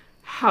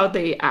 how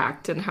they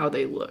act and how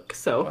they look.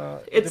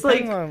 So it's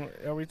Depends like on,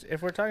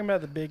 if we're talking about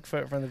the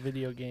Bigfoot from the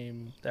video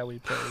game that we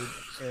played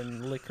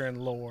in Liquor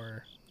and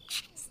Lore,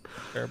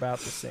 they're about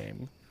the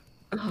same.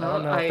 I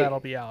don't know if that'll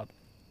be out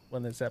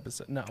when this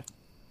episode. No,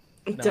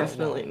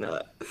 definitely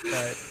not.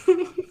 but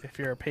if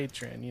you're a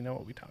patron, you know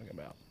what we're talking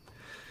about.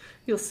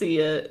 You'll see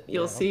it.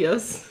 You'll see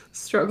us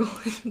struggle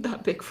in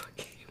that Bigfoot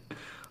game.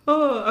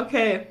 Oh,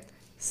 okay.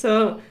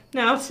 So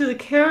now to the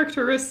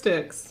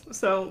characteristics.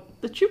 So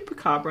the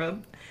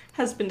chupacabra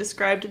has been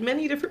described in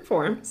many different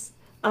forms.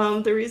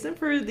 The reason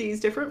for these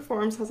different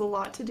forms has a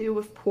lot to do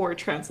with poor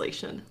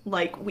translation,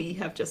 like we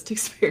have just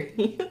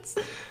experienced.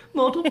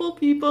 multiple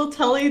people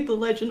telling the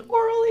legend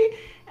orally,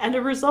 and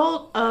a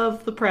result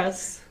of the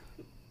press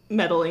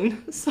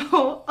meddling.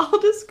 So I'll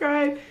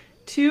describe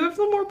two of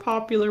the more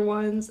popular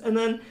ones, and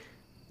then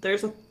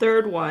there's a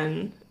third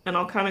one, and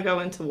I'll kind of go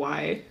into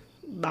why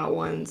that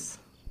one's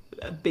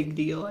a big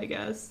deal, I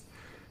guess.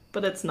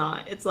 But it's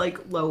not. It's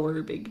like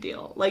lower big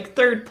deal. Like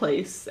third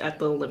place at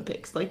the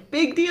Olympics. Like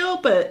big deal,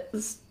 but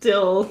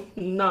still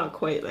not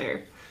quite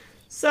there.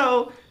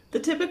 So, the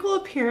typical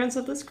appearance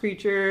of this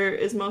creature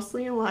is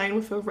mostly in line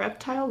with a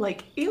reptile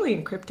like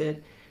alien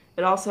cryptid.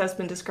 It also has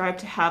been described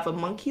to have a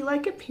monkey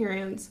like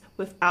appearance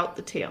without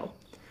the tail.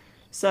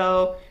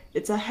 So,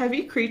 it's a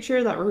heavy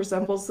creature that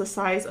resembles the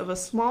size of a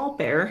small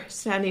bear,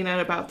 standing at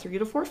about 3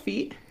 to 4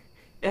 feet.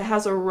 It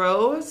has a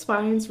row of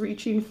spines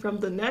reaching from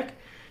the neck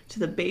to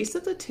the base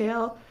of the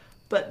tail,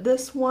 but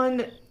this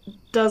one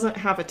doesn't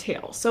have a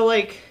tail. So,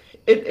 like,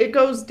 it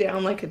goes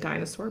down like a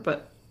dinosaur,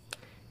 but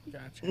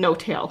Gotcha. no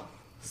tail.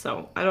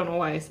 So, I don't know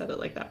why I said it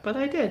like that, but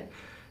I did.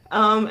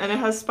 And it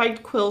has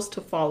spiked quills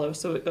to follow,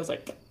 so it goes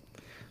like,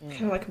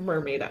 kind of like a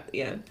mermaid at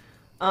the end.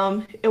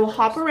 It will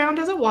hop around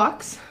as it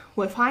walks,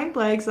 with hind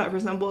legs that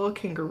resemble a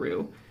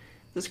kangaroo.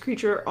 This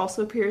creature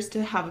also appears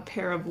to have a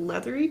pair of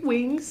leathery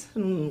wings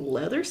and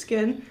leather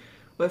skin,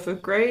 with a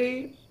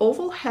gray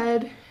oval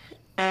head,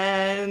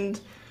 and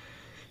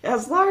it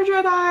has large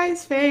red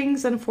eyes,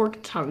 fangs, and a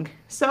forked tongue.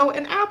 So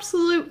an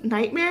absolute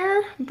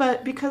nightmare,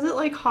 but because it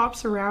like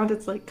hops around,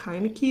 it's like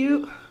kind of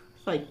cute,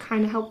 like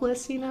kind of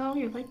helpless, you know?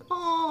 You're like,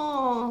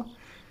 oh,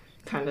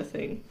 kind of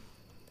thing.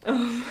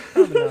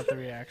 Probably not the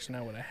reaction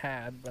I would have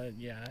had, but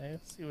yeah, I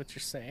see what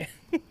you're saying.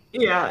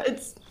 Yeah,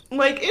 it's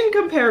like in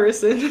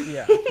comparison.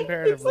 Yeah,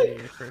 comparatively,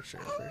 like, for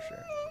sure.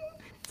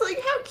 It's like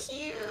how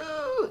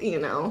cute, you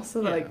know?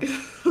 So Yeah. like,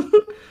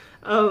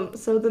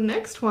 so the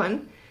next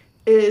one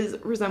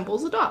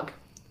resembles a dog.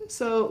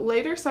 So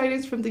later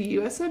sightings from the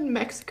U.S. and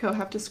Mexico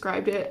have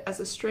described it as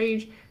a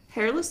strange,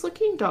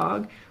 hairless-looking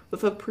dog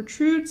with a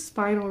protrude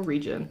spinal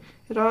region.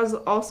 It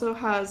also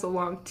has a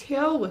long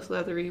tail with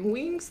leathery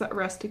wings that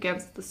rest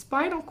against the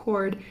spinal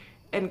cord,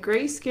 and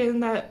gray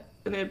skin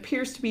and it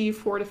appears to be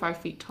 4 to 5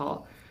 feet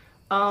tall.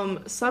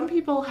 Some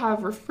people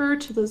have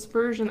referred to this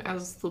version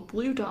as the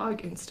blue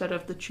dog instead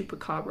of the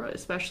chupacabra,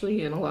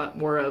 especially in a lot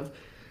more of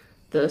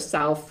the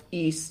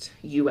southeast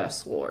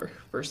U.S. lore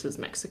versus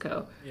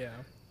Mexico. Yeah.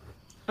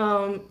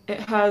 It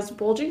has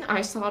bulging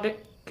eye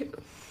sockets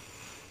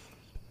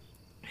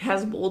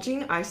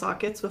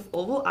with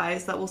oval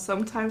eyes that will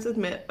sometimes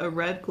emit a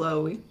red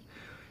glow.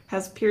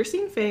 Has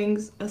piercing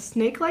fangs, a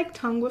snake-like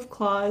tongue with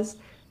claws,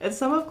 and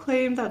some have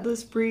claimed that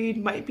this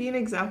breed might be an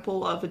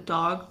example of a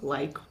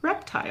dog-like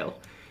reptile.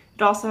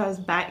 It also has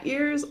bat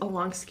ears, a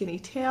long skinny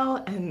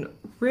tail, and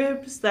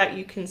ribs that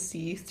you can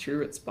see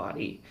through its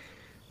body.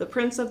 The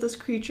prints of this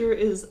creature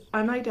is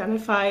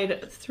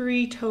unidentified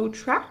 3-toe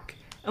track,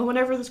 and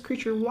whenever this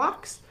creature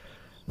walks,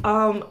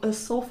 a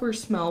sulfur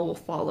smell will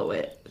follow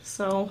it.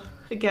 So,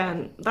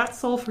 again, that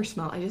sulfur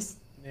smell, I just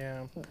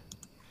Yeah.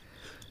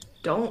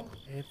 don't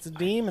It's a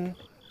demon.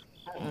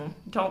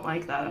 don't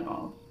like that at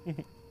all.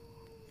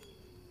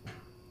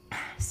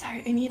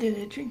 Sorry, I needed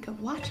a drink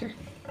of water.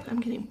 I'm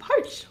getting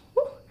parched.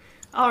 Woo.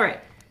 All right.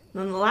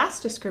 Then the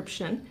last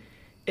description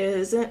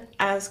isn't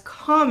as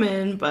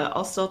common, but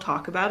I'll still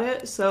talk about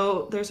it.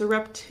 So there's a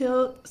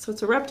reptile. So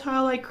it's a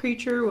reptile-like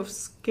creature with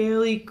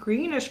scaly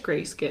greenish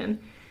gray skin,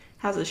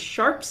 has a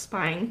sharp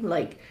spine,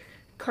 like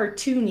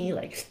cartoony,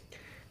 like,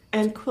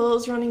 and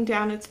quills running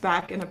down its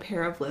back and a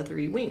pair of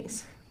leathery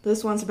wings.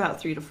 This one's about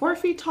 3 to 4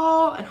 feet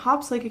tall and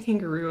hops like a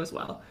kangaroo as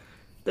well.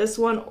 This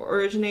one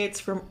originates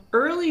from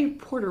early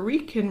Puerto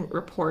Rican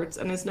reports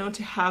and is known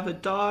to have a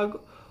dog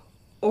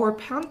or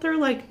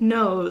panther-like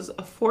nose,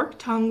 a forked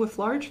tongue with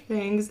large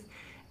fangs,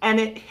 and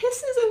it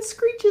hisses and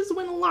screeches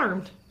when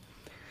alarmed.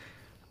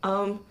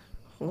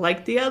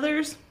 Like the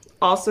others,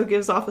 also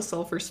gives off a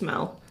sulfur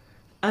smell.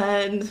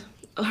 And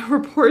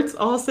reports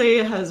all say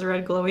it has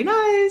red glowing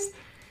eyes.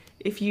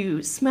 If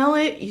you smell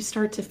it, you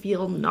start to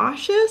feel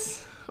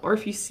nauseous, or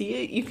if you see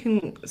it, you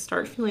can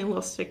start feeling a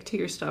little sick to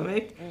your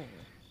stomach,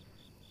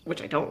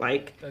 which I don't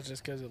like. That's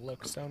just because it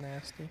looks so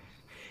nasty.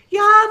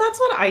 Yeah, that's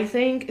what I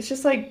think. It's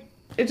just like,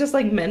 it just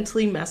like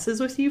mentally messes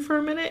with you for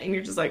a minute, and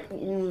you're just like,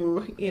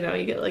 ooh, you know,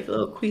 you get like a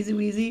little queasy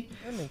wheezy.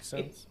 That makes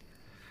sense.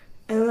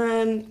 And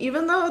then,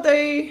 even though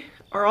they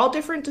are all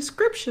different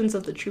descriptions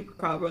of the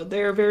chupacabra,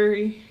 they're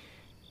very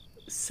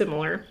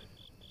similar.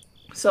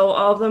 So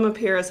all of them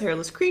appear as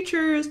hairless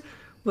creatures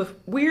with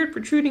weird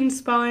protruding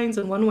spines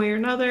in one way or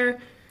another.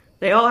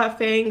 They all have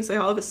fangs, they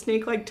all have a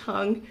snake-like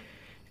tongue,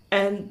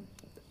 and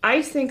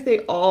I think they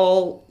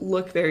all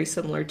look very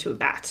similar to a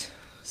bat.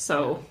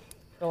 So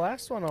The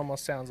last one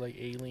almost sounds like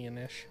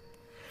alien-ish.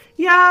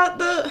 yeah,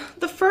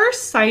 the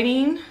first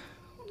sighting,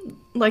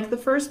 like the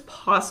first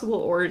possible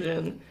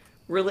origin,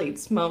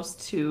 relates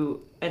most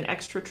to an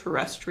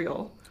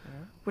extraterrestrial,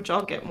 which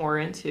I'll get more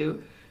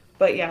into.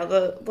 But yeah,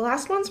 the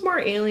last one's more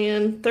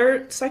alien.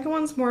 Second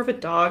one's more of a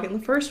dog, and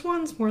the first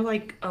one's more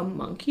like a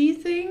monkey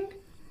thing.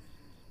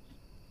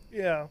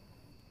 Yeah.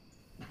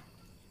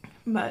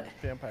 But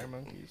Vampire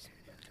monkeys.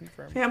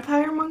 Confirmed.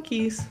 Vampire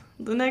Monkeys,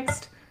 the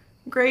next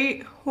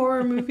great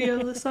horror movie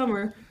of the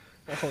summer.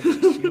 Oh,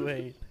 just you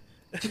wait.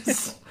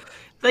 Just,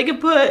 they could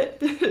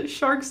put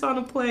sharks on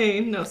a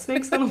plane. No,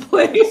 snakes on a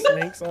plane.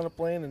 Snakes on a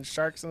plane and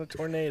sharks in a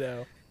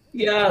tornado.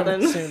 Yeah,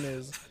 Coming then soon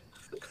is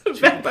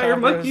vampire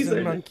Chupacabras monkeys and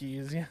are.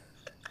 monkeys. Yeah.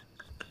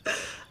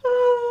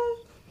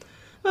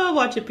 I'll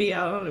watch it be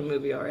out on a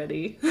movie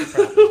already.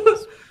 Probably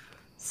is.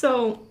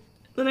 So,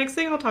 the next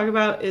thing I'll talk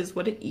about is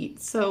what it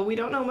eats. So, we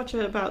don't know much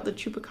about the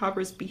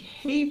chupacabra's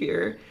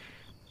behavior,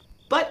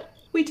 but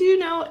we do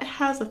know it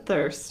has a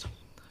thirst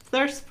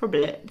for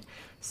blood.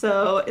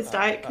 So, its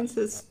diet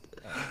consists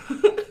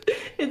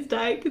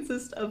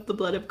of the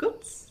blood of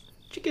goats,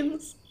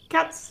 chickens,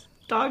 cats,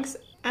 dogs,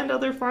 and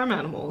other farm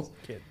animals.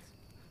 Kids.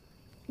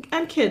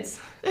 And kids.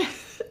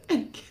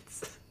 And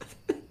kids.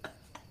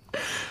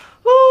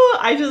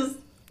 Oh,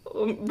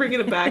 I'm bringing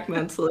it back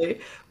mentally.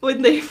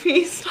 When they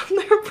feast on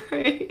their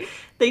prey,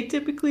 they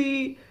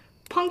typically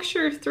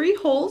puncture 3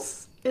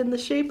 holes in the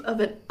shape of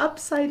an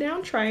upside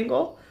down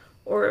triangle,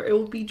 or it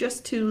will be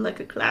just 2 like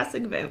a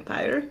classic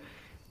vampire.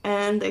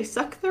 And they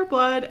suck their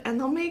blood, and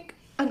they'll make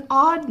an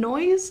odd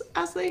noise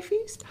as they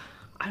feast.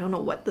 I don't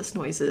know what this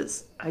noise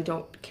is. I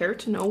don't care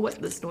to know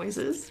what this noise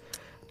is.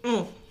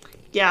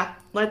 Yeah,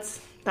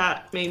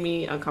 that made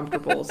me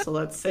uncomfortable, so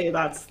let's say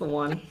that's the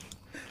one.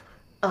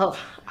 Oh,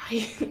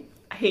 I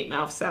hate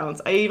mouth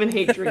sounds. I even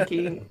hate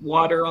drinking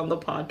water on the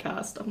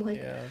podcast. I'm like,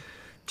 Yeah.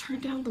 turn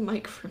down the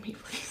mic for me,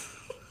 please.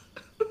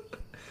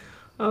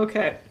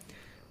 Okay.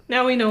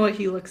 Now we know what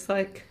he looks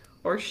like,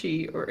 or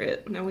she, or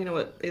it. Now we know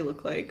what they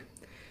look like.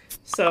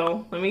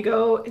 So let me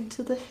go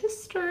into the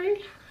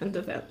history and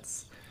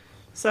events.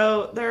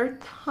 So there are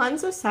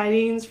tons of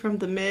sightings from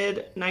the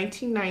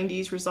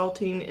mid-1990s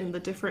resulting in the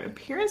different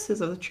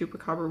appearances of the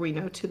chupacabra we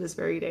know to this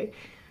very day.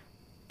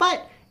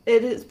 But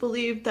it is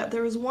believed that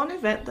there was one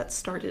event that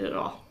started it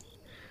all.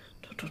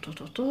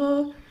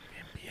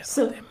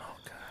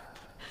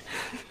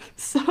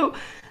 So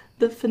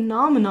the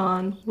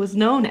phenomenon was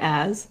known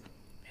as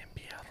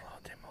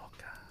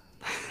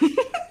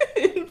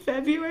in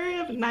February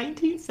of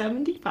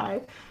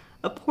 1975,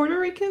 a Puerto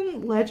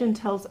Rican legend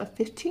tells of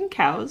 15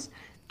 cows,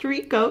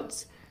 3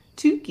 goats,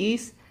 2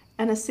 geese,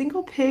 and a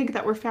single pig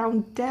that were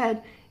found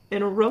dead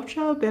in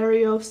Rocha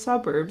Barrio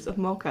suburbs of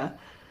Moca.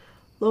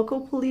 Local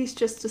police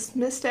just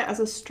dismissed it as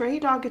a stray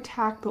dog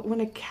attack, but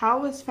when a cow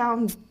was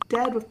found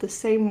dead with the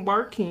same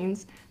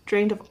markings,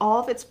 drained of all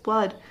of its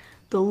blood,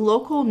 the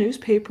local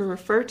newspaper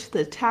referred to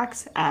the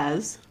attacks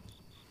as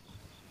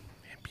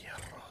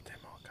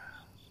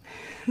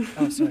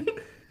Oh, sorry.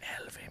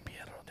 El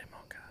Vampiro de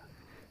Moca.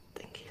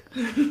 Thank you.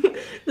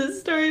 This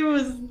story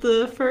was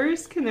the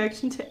first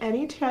connection to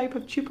any type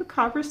of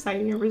chupacabra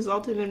sighting and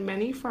resulted in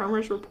many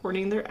farmers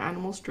reporting their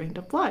animals drained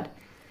of blood.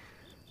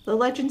 The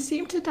legend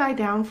seemed to die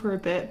down for a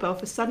bit, but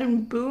with a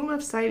sudden boom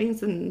of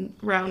sightings in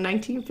around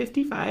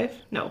 1995,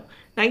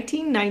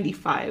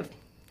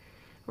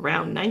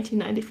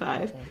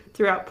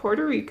 throughout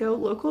Puerto Rico,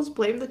 locals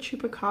blamed the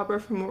chupacabra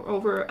for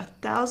over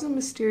 1,000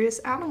 mysterious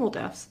animal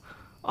deaths,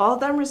 all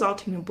of them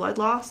resulting in blood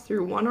loss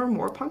through one or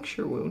more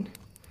puncture wound.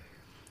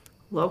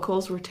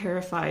 Locals were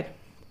terrified.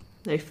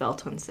 They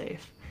felt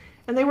unsafe.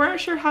 And they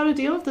weren't sure how to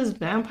deal with this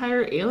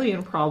vampire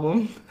alien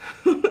problem.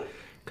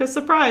 Because,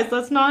 surprise,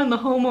 that's not in the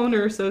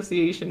homeowner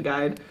association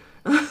guide.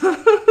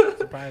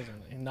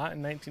 Surprisingly. Not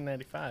in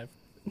 1995.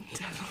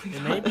 Definitely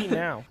It not. may be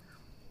now.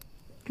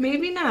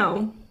 Maybe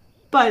now.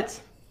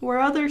 But where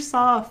others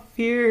saw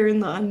fear in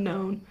the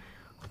unknown,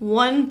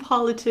 one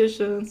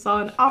politician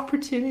saw an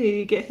opportunity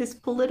to get his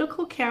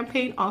political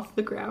campaign off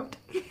the ground.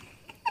 You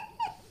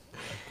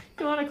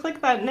want to click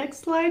that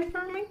next slide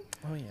for me?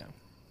 Oh, yeah.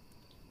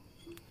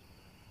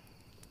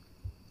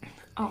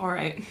 All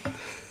right.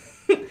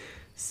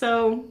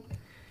 So,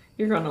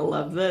 you're going to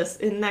love this.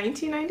 In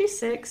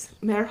 1996,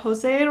 Mayor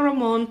Jose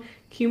Ramon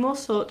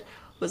Quimosot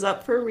was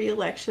up for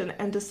re-election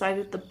and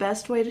decided the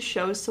best way to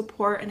show his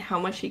support and how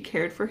much he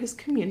cared for his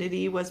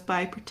community was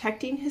by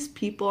protecting his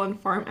people and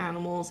farm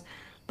animals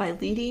by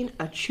leading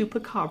a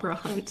chupacabra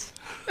hunt.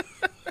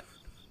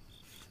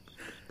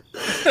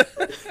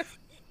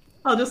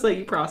 I'll just let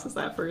you process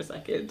that for a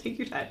second. Take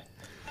your time.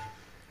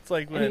 It's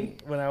like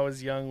when I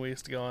was young, we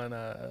used to go on,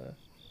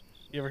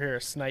 you ever hear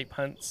of snipe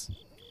hunts?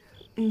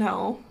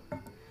 No.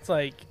 It's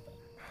like,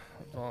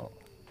 well,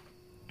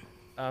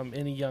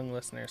 any young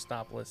listener,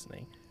 stop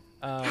listening.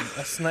 A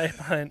snipe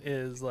hunt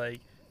is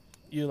like,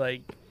 you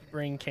like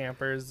bring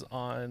campers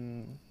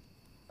on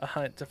a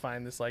hunt to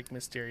find this like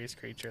mysterious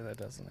creature that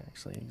doesn't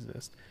actually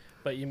exist.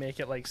 But you make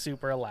it like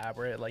super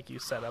elaborate, like you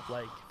set up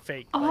like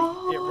fake,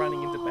 like it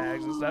running into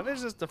bags and stuff.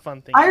 It's just a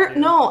fun thing to do.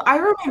 No, I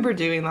remember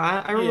doing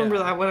that. I remember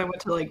Yeah. that when I went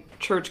to like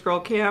church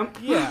girl camp.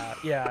 Yeah,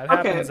 it Okay.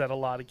 happens at a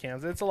lot of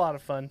camps. It's a lot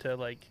of fun to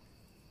like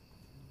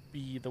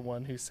be the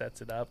one who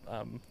sets it up.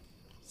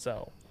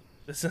 So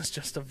this is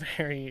just a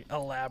very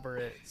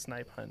elaborate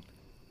snipe hunt.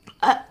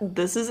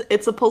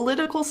 It's a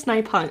political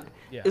snipe hunt,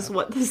 Yeah. is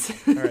what this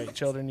is. All right,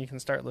 children, you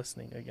can start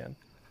listening again.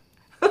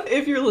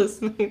 If you're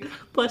listening,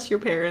 plus your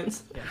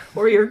parents, Yeah.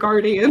 or your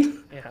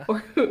guardian, Yeah. or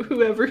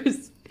whoever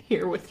is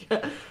here with you.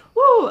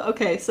 Woo!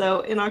 Okay, so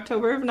in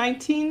October of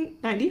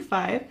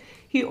 1995,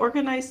 he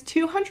organized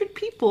 200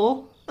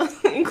 people,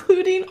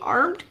 including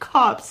armed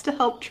cops, to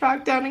help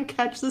track down and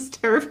catch this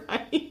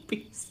terrifying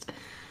beast.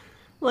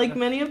 Like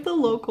many of the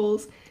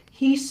locals,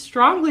 he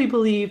strongly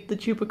believed the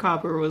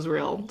chupacabra was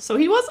real. So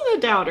he wasn't a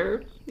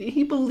doubter.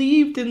 He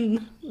believed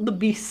in the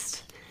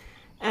beast.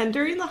 And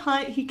during the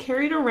hunt, he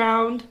carried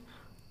around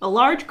a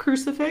large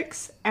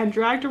crucifix and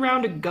dragged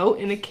around a goat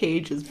in a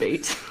cage as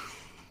bait.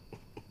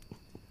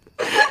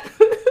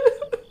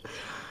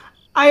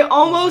 I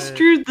almost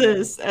drew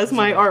this as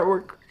my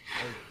artwork.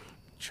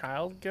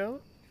 Child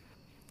goat?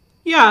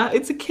 Yeah,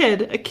 it's a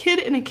kid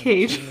in a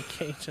cage. In a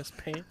cage as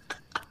paint.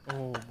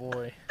 Oh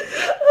boy.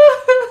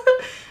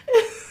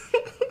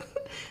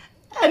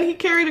 And he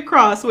carried a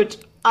cross, which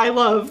I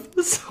love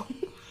so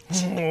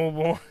much. Oh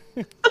boy.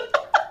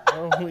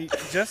 Oh,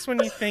 just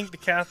when you think the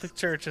Catholic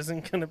Church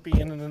isn't going to be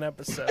in an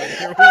episode,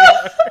 here we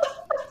are.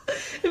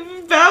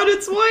 It found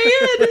its way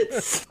in.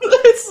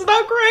 It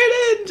snuck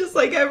right in, just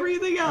like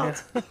everything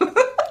else. Yeah.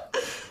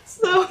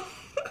 So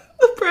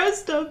the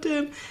press dubbed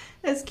him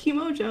as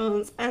Chemo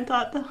Jones and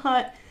thought the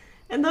hunt,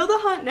 and though the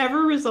hunt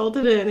never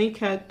resulted in any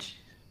catch,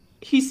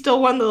 he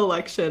still won the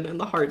election in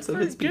the hearts of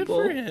his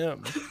people. Good for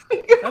him.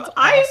 That's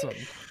awesome.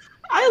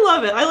 I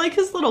love it. I like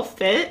his little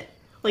fit.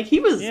 Like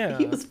he was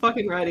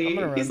fucking ready. I'm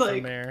gonna run He's for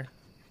like, mayor.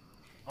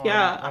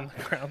 On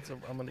the grounds of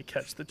I'm gonna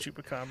catch the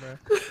chupacabra.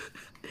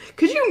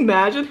 Could you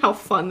imagine how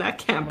fun that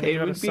campaign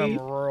would be? Some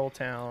rural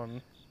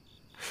town,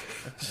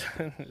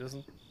 just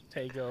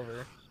take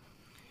over.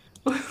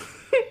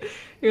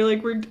 You're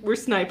like, we're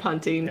snipe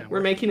hunting. Yeah,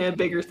 we're making it a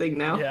bigger thing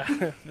now.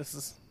 Yeah, this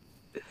is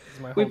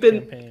my whole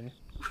campaign.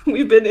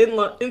 We've been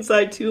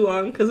inside too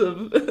long because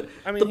of the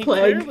plague. He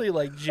clearly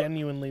like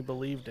genuinely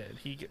believed it.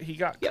 He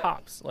got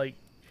cops, like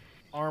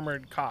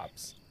armored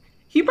cops.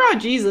 He brought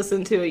Jesus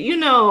into it. You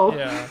know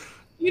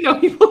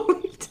he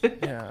believed it.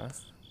 Yeah.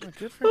 Oh,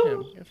 good for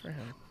him. Good for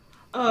him.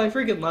 Oh, I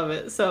freaking love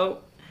it.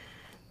 So,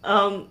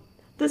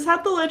 this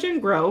had the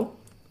legend grow,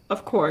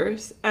 of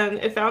course, and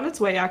it found its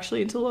way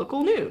actually into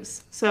local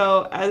news.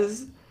 So,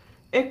 as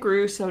it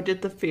grew, so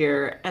did the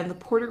fear, and the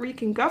Puerto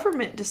Rican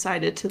government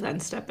decided to then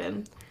step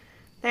in.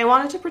 They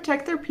wanted to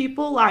protect their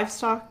people,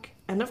 livestock,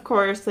 and of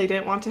course, they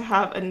didn't want to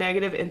have a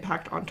negative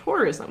impact on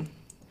tourism.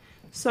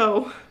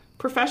 So,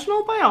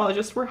 professional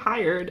biologists were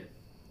hired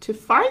to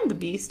find the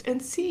beast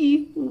and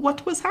see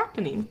what was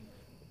happening.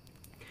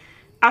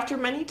 After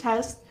many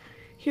tests,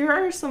 here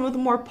are some of the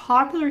more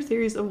popular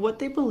theories of what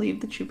they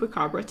believe the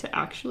chupacabra to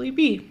actually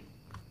be.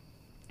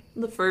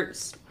 The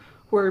first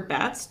were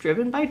bats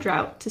driven by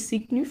drought to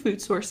seek new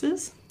food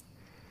sources.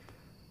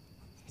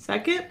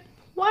 Second,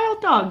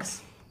 wild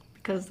dogs,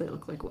 because they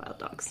look like wild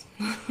dogs.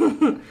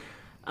 The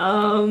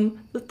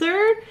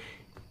third,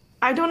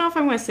 I don't know if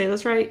I'm going to say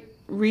this right,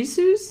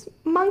 rhesus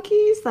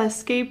monkeys that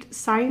escaped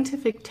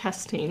scientific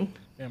testing.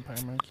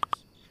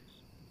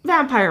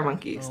 Vampire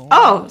monkeys.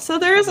 Oh, so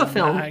there is a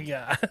film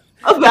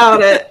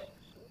about it.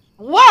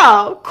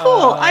 Wow,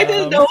 cool. I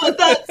didn't know what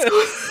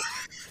that's...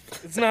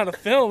 It's not a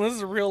film. This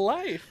is real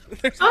life.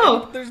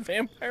 There's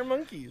vampire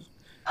monkeys.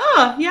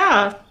 Oh,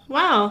 yeah.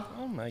 Wow.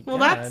 Oh my god.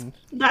 Well,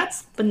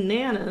 that's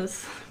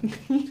bananas.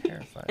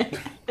 Terrifying.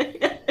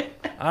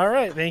 All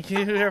right, thank you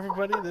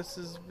everybody. This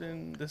has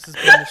been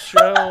the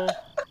show.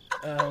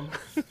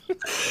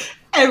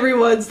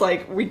 Everyone's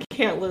like, we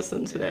can't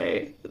listen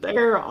today.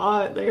 They're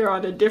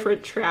on a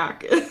different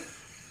track.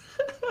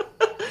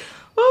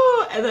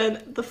 Oh, and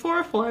then the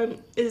fourth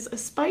one is a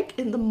spike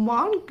in the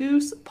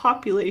mongoose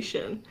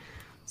population.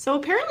 So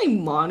apparently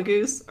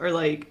mongoose are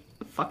like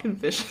fucking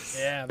vicious.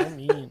 Yeah, they're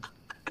mean.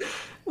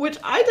 Which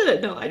I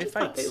didn't know. I just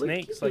fight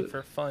snakes like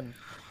for fun.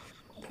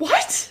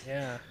 What?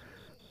 Yeah.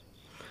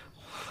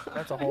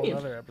 That's a whole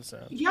other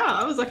episode. Yeah,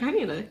 I was like, I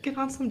need to get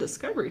on some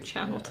Discovery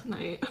Channel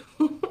tonight.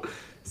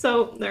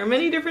 So there are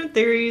many different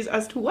theories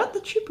as to what the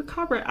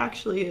chupacabra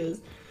actually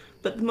is,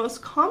 but the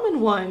most common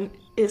one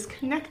is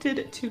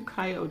connected to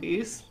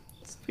coyotes.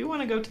 So if you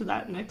want to go to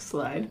that next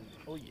slide.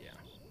 Oh yeah.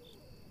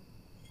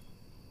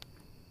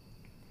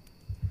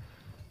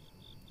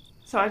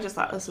 So I just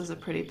thought this was a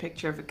pretty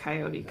picture of a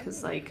coyote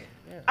because, like,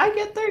 I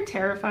get they're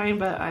terrifying,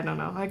 but I don't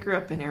know. I grew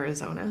up in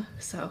Arizona,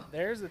 so.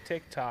 There's a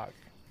TikTok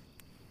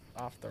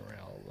off the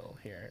rail a little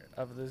here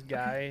of this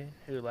guy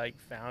who like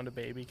found a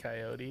baby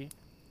coyote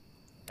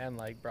and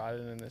like brought it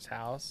in his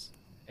house,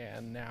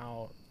 and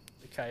now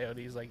the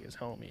coyote's like his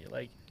homie.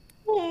 Like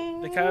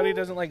the coyote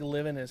doesn't like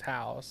live in his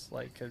house,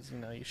 like, because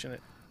you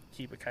shouldn't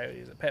keep a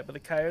coyote as a pet, but the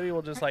coyote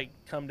will just like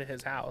come to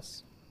his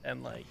house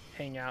and like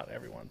hang out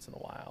every once in a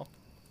while,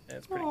 and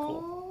it's pretty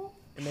cool.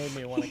 It made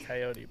me want a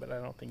coyote, but I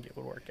don't think it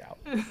would work out.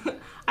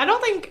 I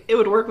don't think it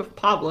would work with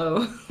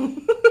Pablo.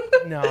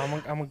 No,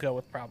 I'm gonna go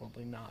with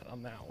probably not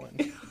on that one.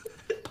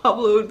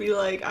 Pablo would be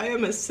like, I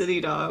am a city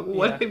dog.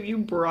 What have you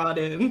brought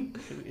in?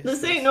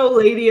 This ain't no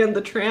Lady and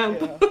the Tramp.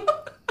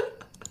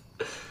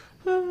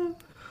 Yeah.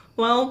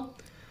 Well,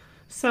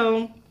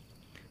 so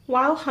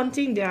while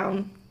hunting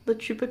down the the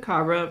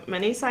chupacabra,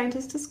 many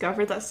scientists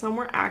discovered that some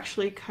were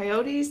actually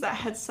coyotes that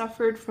had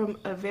suffered from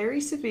a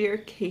very severe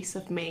case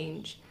of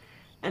mange,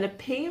 and a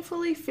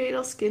painfully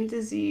fatal skin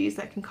disease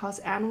that can cause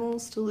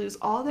animals to lose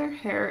all their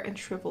hair and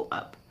shrivel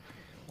up.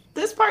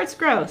 This part's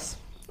gross.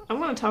 I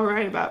want to tell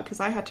Ryan about because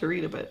I had to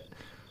read a bit.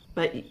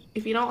 But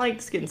if you don't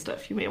like skin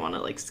stuff, you may want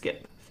to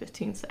skip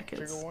 15 seconds.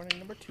 Trigger warning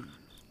number 2.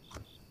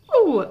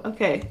 Oh,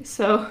 okay.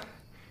 So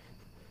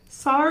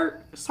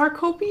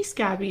Sarcoptes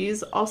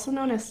scabies, also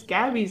known as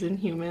scabies in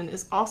human,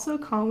 is also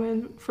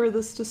common for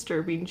this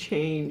disturbing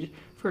change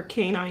for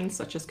canines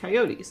such as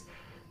coyotes.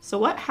 So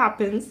what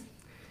happens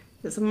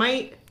is a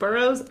mite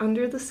burrows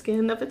under the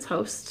skin of its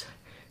host,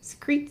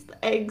 secretes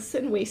the eggs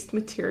and waste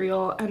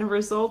material, and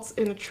results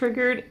in a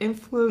triggered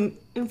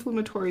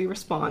inflammatory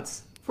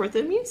response for the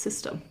immune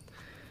system.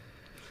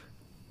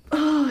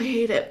 Oh, I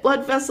hate it.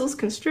 Blood vessels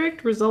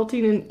constrict,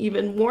 resulting in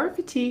even more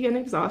fatigue and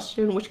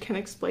exhaustion, which can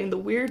explain the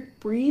weird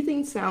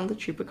breathing sound the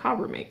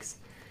chupacabra makes.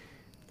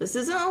 This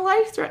isn't a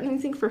life-threatening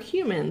thing for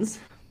humans,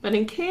 but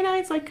in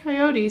canines like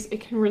coyotes,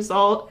 it can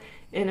result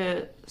in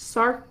a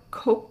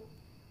sarcoptes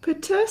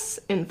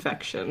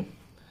infection.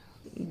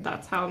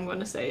 That's how I'm going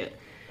to say it.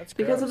 That's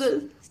Because of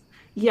gross. the...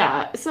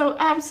 Yeah, so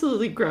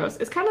absolutely gross.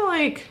 It's kind of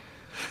like...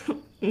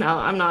 No,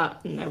 I'm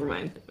not... Never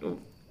mind.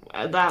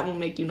 That will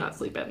make you not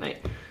sleep at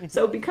night.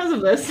 So because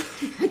of this,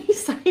 many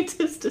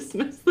scientists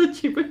dismiss the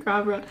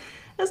chupacabra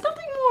as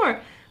nothing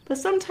more but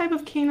some type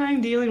of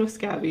canine dealing with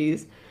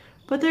scabies.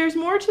 But there's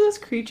more to this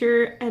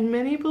creature, and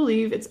many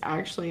believe it's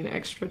actually an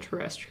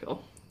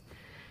extraterrestrial.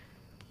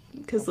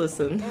 Because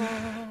listen,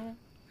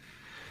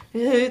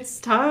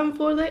 it's time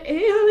for the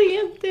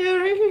alien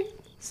theory.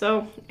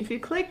 So if you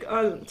click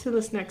on to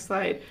this next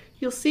slide,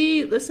 you'll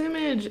see this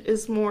image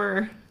is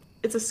more...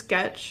 It's a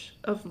sketch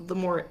of the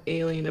more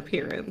alien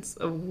appearance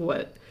of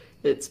what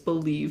it's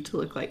believed to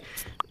look like.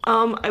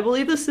 I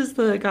believe this is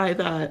the guy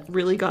that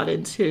really got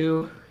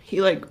into...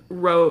 He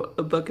wrote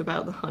a book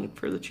about the hunt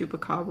for the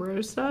chupacabra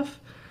and stuff.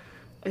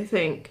 I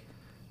think.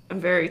 I'm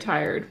very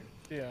tired.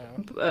 Yeah.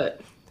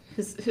 But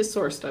his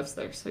source stuff's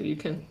there, so you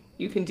can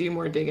do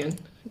more digging.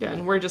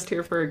 Again, we're just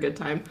here for a good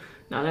time,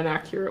 not an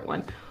accurate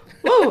one.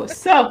 Whoa,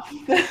 so...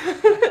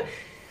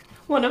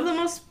 One of the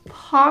most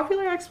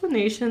popular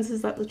explanations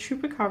is that the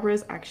chupacabra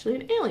is actually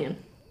an alien.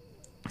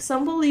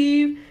 Some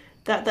believe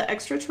that the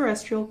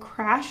extraterrestrial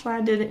crash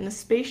landed in a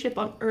spaceship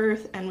on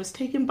Earth and was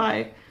taken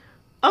by,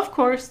 of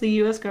course, the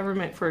US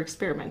government for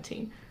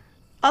experimenting.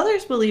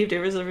 Others believed it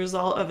was a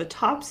result of a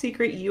top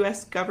secret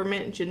US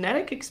government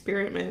genetic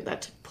experiment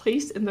that took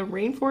place in the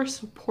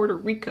rainforests of Puerto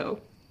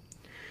Rico,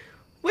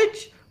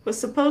 which was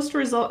supposed to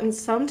result in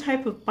some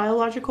type of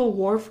biological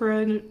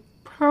warfare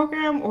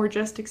program or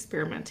just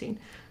experimenting.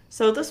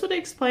 So this would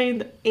explain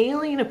the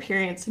alien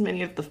appearance in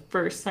many of the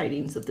first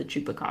sightings of the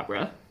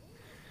chupacabra.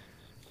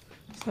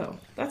 So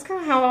that's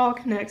kind of how it all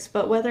connects,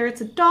 but whether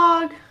it's a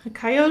dog, a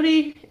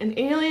coyote, an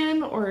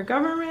alien, or a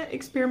government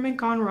experiment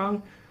gone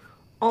wrong,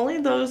 only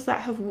those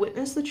that have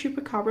witnessed the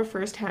chupacabra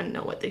firsthand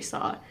know what they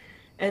saw,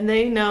 and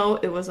they know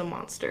it was a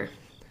monster.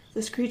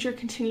 This creature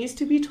continues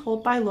to be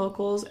told by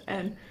locals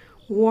and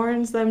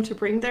warns them to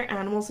bring their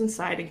animals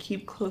inside and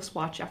keep close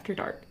watch after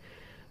dark.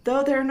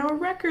 Though there are no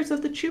records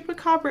of the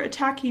chupacabra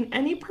attacking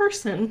any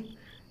person,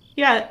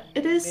 yet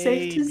it is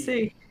safe to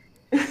say.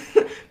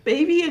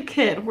 Maybe a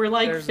kid. We're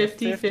like There's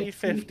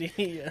 50-50.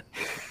 Yeah.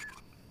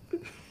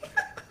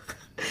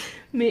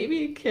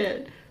 Maybe a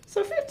kid.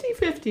 So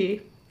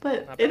 50-50.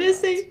 But Not it bad is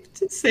odds. safe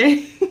to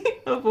say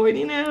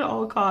avoiding it at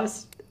all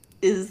costs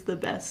is the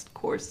best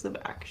course of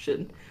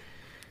action.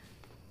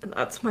 And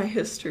that's my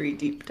history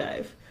deep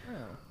dive.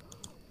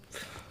 Oh.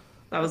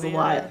 That was a The,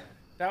 lot.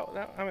 that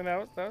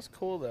was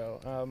cool though.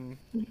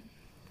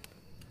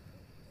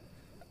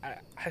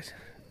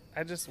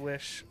 I just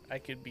wish I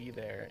could be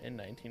there in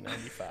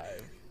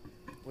 1995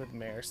 with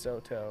Mayor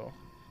Soto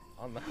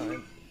on the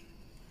hunt.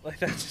 Like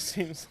that just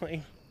seems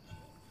like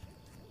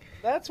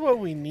that's what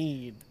we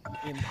need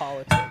in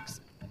politics.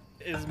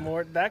 Is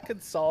more that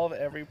could solve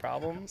every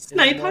problem. is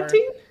Snipe more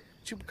hunting?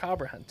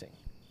 Chupacabra hunting.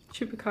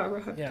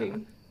 Chupacabra hunting. Yeah.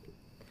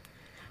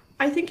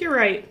 I think you're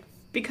right,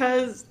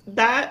 because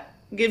that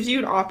gives you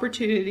an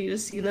opportunity to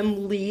see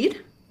them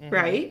lead,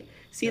 right?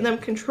 See them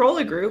control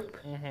a group,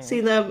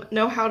 see them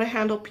know how to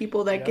handle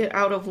people that get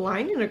out of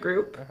line in a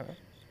group,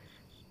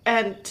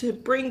 and to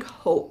bring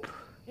hope.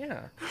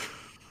 Yeah.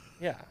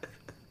 Yeah.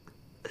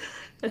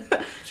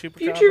 Chupacabra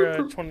Future-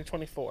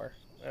 2024.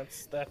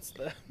 That's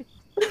the.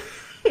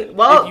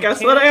 Well, If you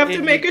guess what I can't- have to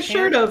if make you a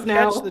shirt can't of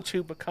now. Catch the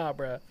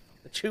chupacabra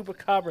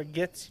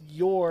gets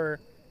your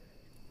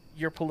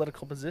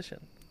political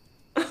position.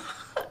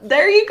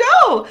 There you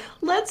go.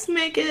 Let's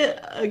make it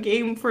a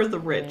game for the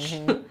rich.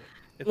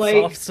 It Like-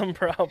 solves some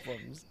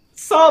problems.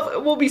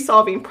 We'll be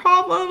solving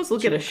problems. We'll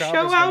get a show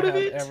Chupacabra's out gonna of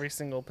have it. Every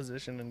single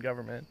position in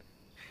government.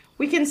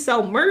 We can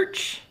sell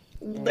merch.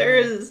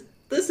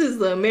 This is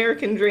the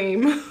American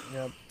dream.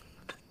 Yep.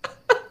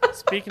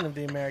 Speaking of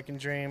the American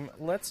dream,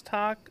 let's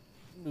talk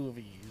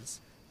movies.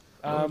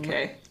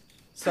 Okay.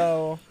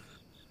 So,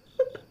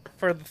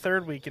 for the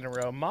third week in a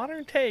row,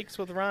 Modern Takes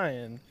with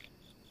Ryan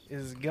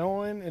is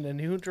going in a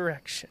new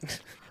direction.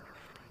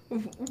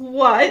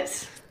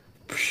 What?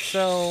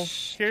 So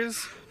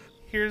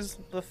here's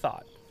the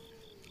thought,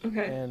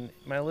 Okay. and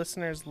my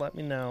listeners, let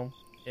me know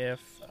if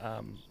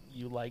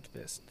you like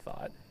this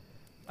thought.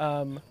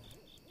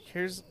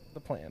 Here's the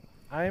plan.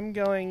 I'm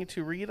going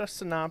to read a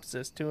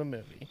synopsis to a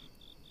movie,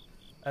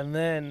 and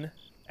then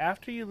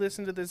after you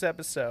listen to this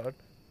episode,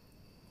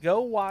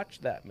 go watch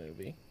that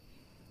movie,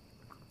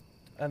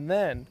 and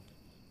then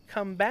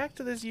come back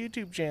to this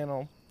YouTube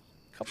channel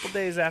a couple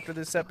days after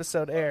this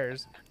episode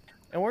airs,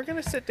 and we're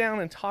going to sit down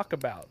and talk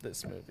about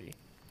this movie.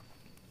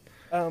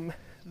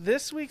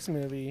 This week's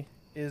movie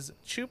is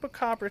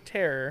Chupacabra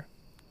Terror,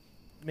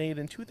 made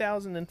in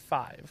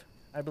 2005.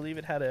 I believe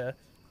it had a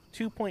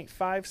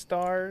 2.5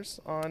 stars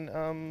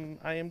on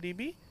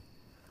IMDb.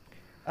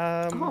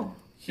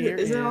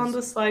 Is it on the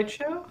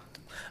slideshow?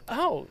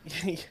 Oh,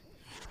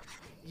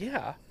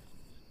 yeah.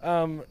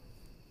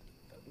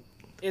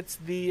 It's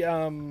the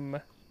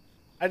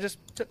I just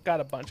got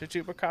a bunch of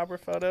Chupacabra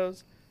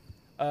photos.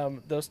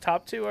 Those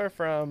top two are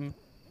from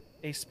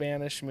a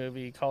Spanish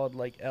movie called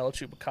like El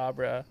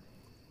Chupacabra,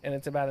 and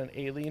it's about an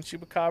alien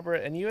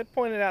Chupacabra. And you had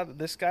pointed out that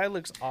this guy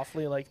looks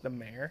awfully like the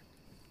mayor.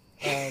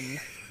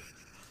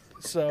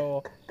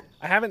 So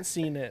I haven't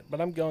seen it, but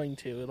I'm going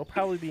to. It'll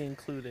probably be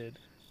included.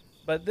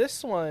 But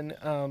this one,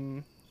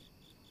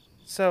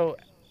 so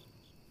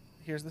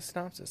here's the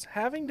synopsis.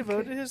 Having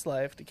devoted his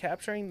life to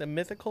capturing the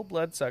mythical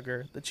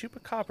bloodsucker, the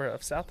Chupacabra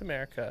of South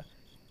America,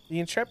 the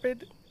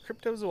intrepid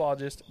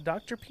cryptozoologist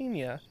Dr.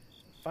 Pina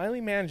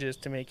finally manages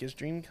to make his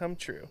dream come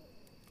true.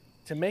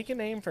 To make a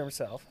name for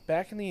himself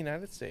back in the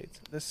United States,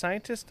 the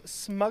scientist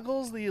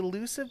smuggles the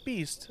elusive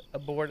beast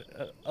aboard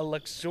a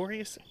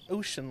luxurious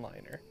ocean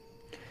liner,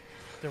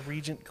 the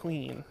Regent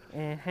Queen.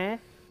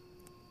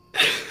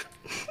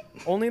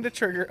 Only to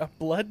trigger a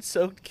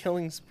blood-soaked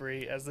killing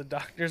spree as the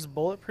doctor's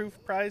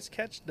bulletproof prize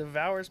catch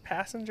devours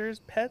passengers,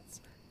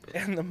 pets,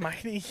 and the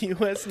mighty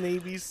U.S.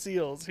 Navy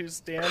SEALs who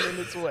stand in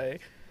its way.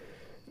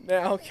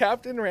 Now,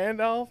 Captain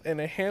Randolph and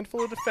a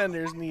handful of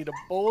defenders need a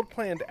bold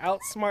plan to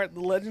outsmart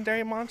the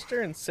legendary monster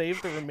and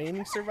save the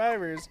remaining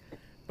survivors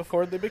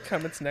before they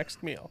become its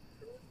next meal.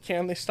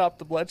 Can they stop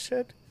the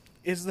bloodshed?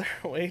 Is there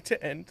a way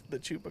to end the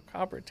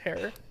Chupacabra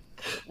terror?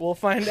 We'll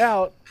find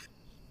out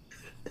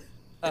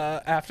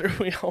after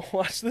we all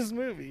watch this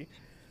movie.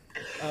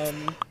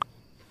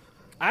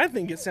 I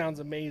think it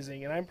sounds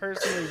amazing, and I'm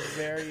personally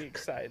very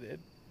excited.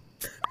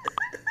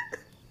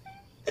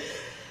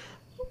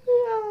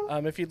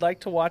 If you'd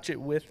like to watch it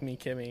with me,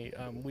 Kimmy,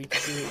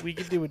 we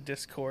could do a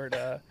Discord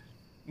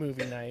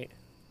movie night.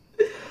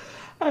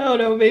 I don't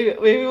know. Maybe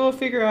we'll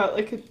figure out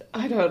like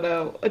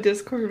a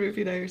Discord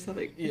movie night or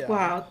something. Yeah.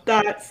 Wow,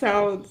 that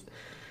sounds.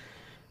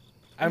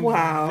 I'm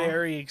Wow.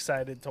 very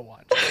excited to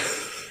watch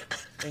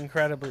it.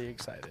 Incredibly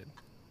excited.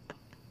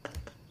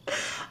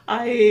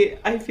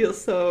 I feel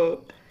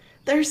so.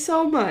 There's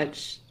so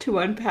much to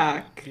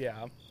unpack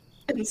Yeah.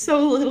 and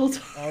so little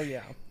time. Oh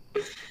yeah.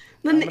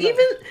 Then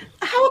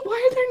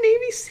why are there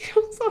Navy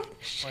SEALs on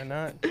the ship? Why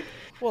not?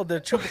 Well, the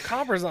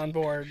Chupacabra's on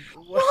board.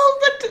 Well,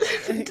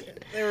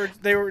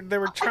 They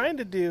were trying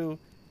to do.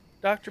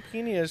 Dr.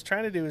 Pena is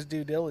trying to do his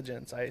due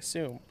diligence, I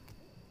assume.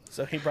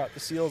 So he brought the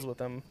SEALs with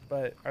him,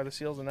 but are the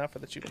SEAls enough for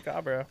the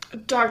Chupacabra?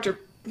 Dr.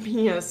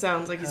 Pena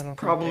sounds like he's I don't think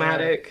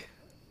problematic.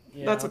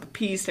 Yeah. That's what the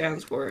P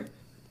stands for.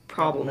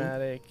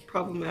 Problematic.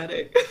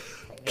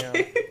 Yeah.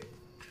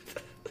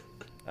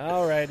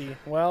 Alrighty.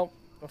 Well,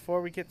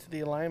 before we get to the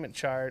alignment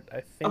chart,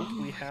 I think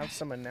we have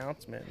some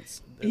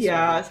announcements.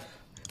 Yeah. week.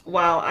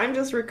 Wow, I'm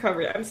just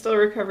recovering. I'm still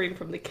recovering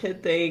from the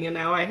kid thing, and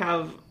now I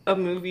have a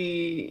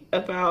movie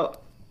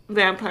about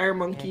vampire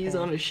monkeys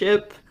on a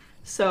ship.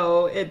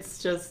 So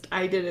it's just,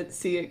 I didn't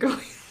see it going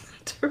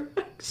that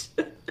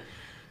direction.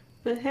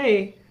 But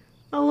hey,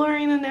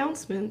 alluring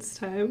announcements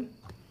time.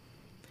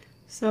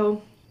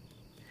 So,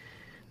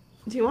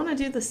 do you want to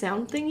do the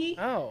sound thingy?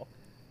 Oh.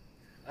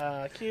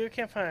 Cue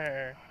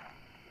campfire.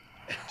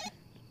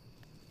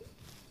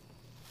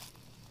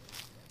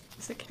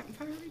 Is it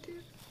campfire we do?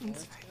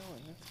 Let's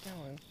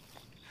going.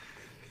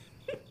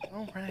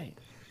 All right.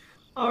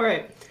 All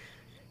right.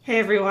 Hey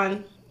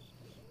everyone.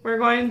 We're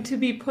going to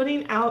be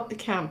putting out the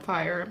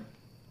campfire.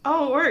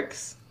 Oh, it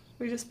works.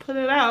 We just put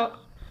it out.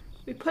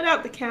 We put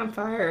out the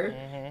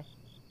campfire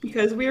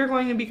because we are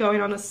going to be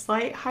going on a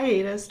slight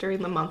hiatus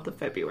during the month of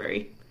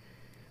February.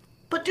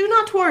 But do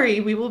not worry,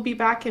 we will be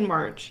back in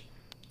March.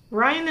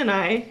 Ryan and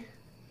I,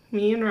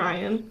 me and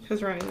Ryan,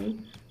 because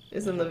Ryan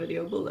is in the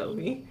video below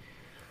me,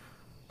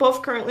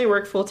 both currently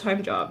work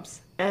full-time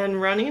jobs.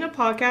 And running a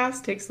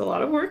podcast takes a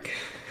lot of work,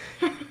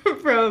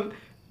 from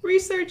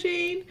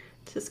researching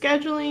to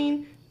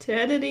scheduling to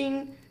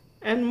editing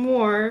and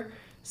more.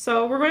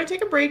 So we're going to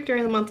take a break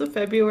during the month of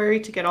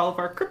February to get all of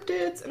our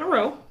cryptids in a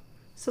row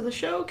so the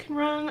show can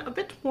run a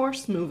bit more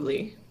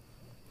smoothly.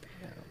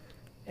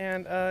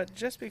 And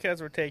just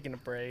because we're taking a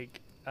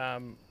break,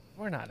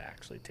 we're not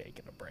actually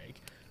taking a break.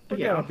 We're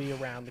Yeah. going to be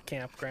around the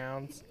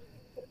campgrounds.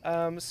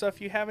 So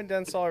if you haven't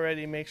done so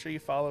already, make sure you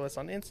follow us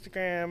on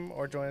Instagram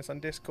or join us on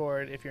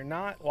Discord. If you're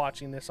not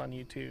watching this on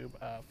YouTube,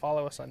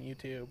 follow us on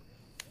YouTube.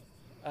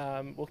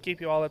 We'll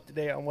keep you all up to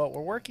date on what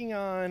we're working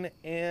on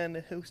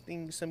and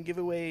hosting some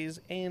giveaways,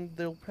 and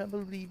there'll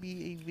probably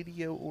be a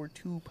video or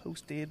two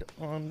posted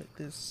on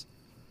this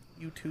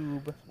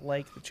YouTube,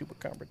 like the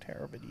Chupacabra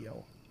Terror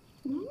video.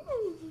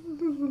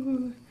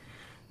 Ooh.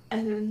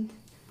 And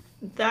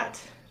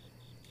that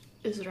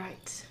is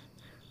right.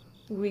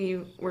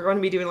 We're going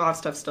to be doing a lot of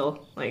stuff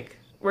still. Like,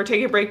 we're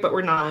taking a break, but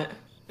we're not.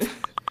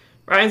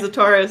 Ryan's a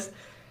Taurus.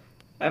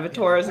 I have a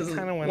Taurus. Is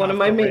one of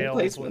my main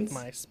placements. With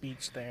my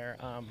speech there.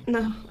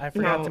 No, I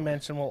forgot to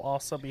mention we'll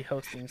also be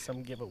hosting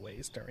some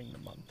giveaways during the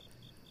month.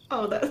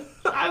 Oh, that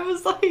I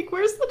was like,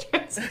 where's the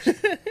transition?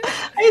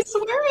 I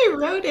swear I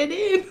wrote it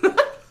in.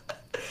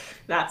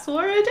 That's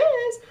where it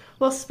is.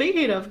 Well,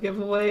 speaking of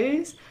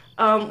giveaways,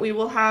 we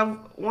will have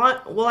one.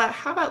 We'll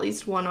have at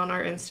least one on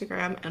our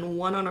Instagram and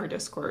one on our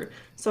Discord.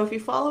 So if you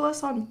follow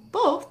us on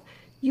both,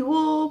 there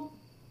will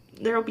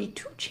be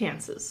 2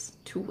 chances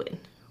to win,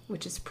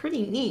 which is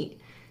pretty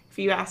neat, if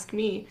you ask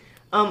me.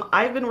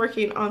 I've been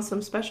working on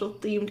some special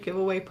themed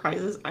giveaway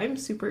prizes I'm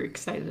super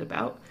excited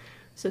about.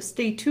 So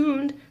stay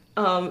tuned.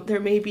 There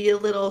may be a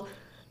little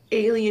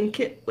alien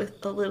kit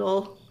with a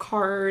little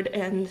card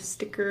and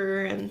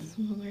sticker and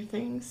some other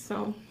things.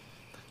 So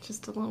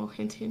just a little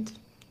hint.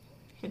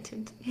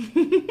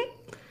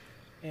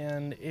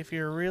 And if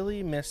you're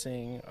really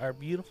missing our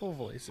beautiful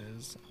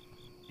voices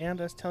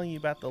and us telling you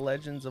about the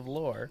legends of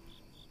lore,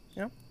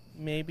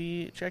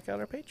 maybe check out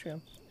our Patreon.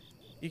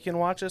 You can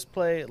watch us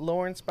play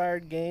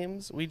lore-inspired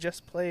games. We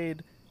just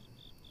played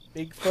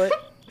Bigfoot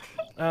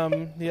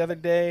the other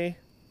day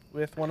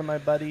with one of my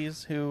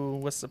buddies who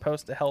was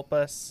supposed to help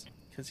us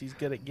because he's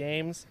good at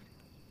games.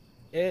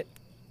 It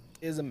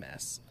is a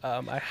mess.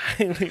 I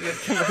highly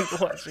recommend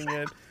watching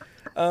it.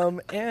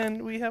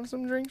 And we have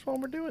some drinks while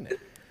we're doing it.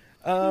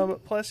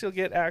 Plus, you'll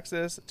get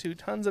access to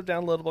tons of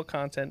downloadable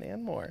content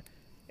and more.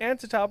 And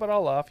to top it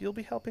all off, you'll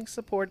be helping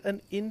support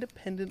an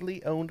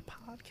independently owned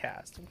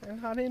podcast. We're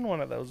not in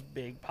one of those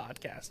big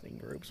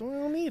podcasting groups. We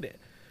don't need it,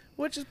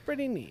 which is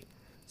pretty neat.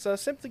 So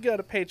simply go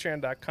to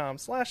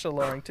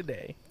patreon.com/alluring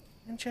today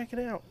and check it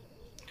out.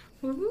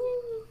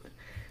 Woo-hoo.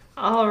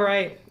 All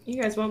right,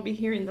 you guys won't be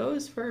hearing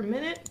those for a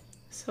minute.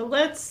 So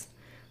let's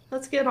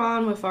get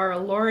on with our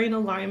alluring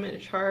alignment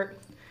chart.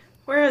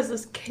 Where has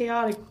this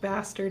chaotic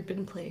bastard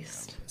been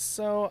placed?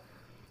 So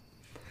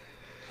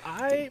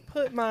I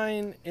put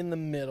mine in the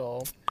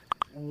middle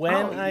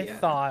when I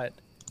thought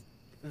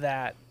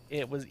that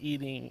it was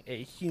eating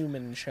a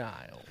human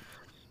child.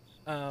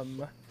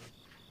 Because,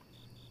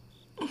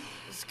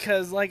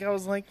 I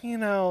was like,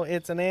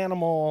 it's an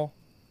animal,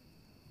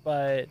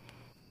 but,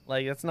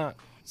 it's not.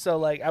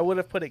 So, I would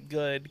have put it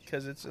good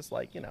because it's just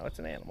it's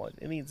an animal.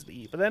 It needs to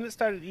eat. But then it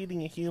started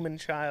eating a human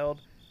child.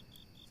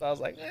 So I was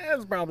like,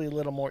 it's probably a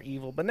little more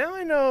evil. But now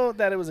I know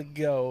that it was a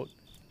goat.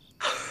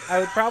 I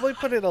would probably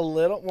put it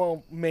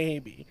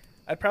maybe.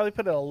 I'd probably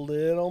put it a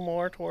little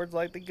more towards,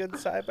 the good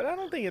side. But I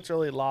don't think it's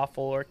really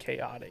lawful or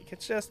chaotic.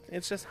 It's just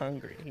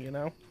hungry,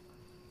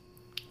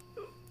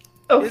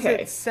 Okay. Is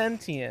it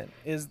sentient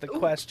is the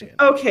question.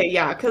 Okay,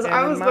 yeah, because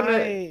I was going to...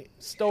 my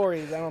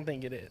stories, I don't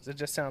think it is. It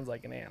just sounds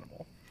like an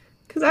animal.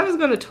 Because I was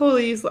going to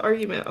totally use the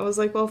argument. I was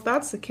like, well, if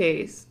that's the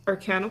case, are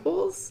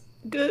cannibals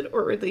good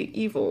or are they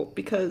evil?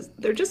 Because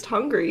they're just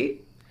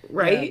hungry,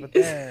 right?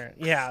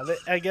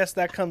 I guess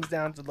that comes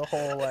down to the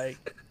whole,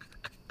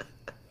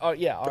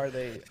 are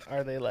they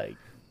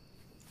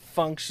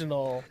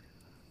functional?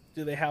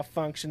 Do they have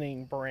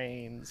functioning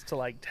brains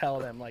to, tell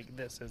them,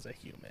 this is a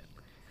human?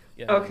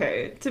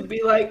 Okay, to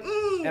be like,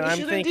 and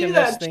I'm thinking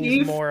this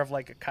thing's more of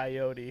a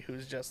coyote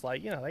who's just they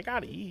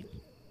gotta eat.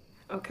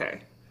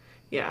 Okay.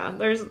 Yeah,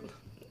 there's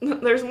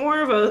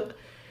more of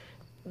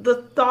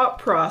the thought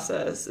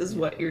process is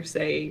what you're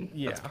saying.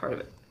 Yeah. That's part of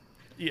it.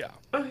 Yeah.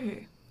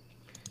 Okay.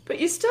 But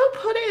you still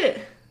put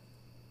it...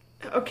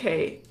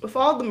 Okay, with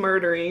all the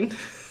murdering...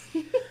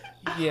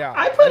 Yeah.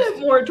 I put it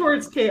more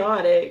towards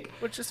chaotic.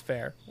 Which is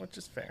fair. Which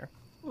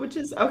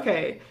is...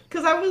 Okay.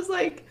 Because I was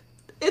like,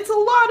 it's a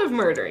lot of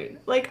murdering.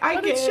 But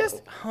it's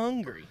just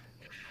hungry.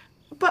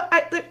 But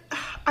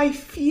I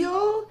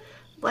feel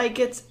like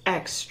it's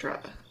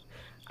extra.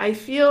 I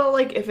feel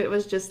like if it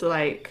was just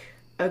a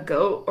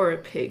goat or a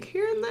pig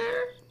here and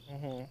there,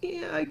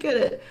 yeah, I get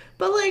it.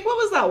 But what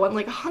was that one?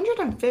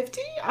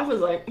 150? I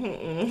was like,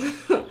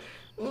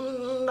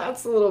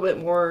 that's a little bit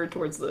more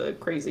towards the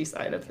crazy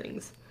side of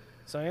things.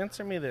 So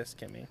answer me this,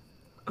 Kimmy.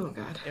 Oh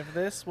God. If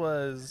this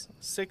was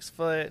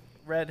 6-foot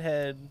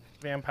redhead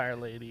vampire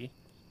lady,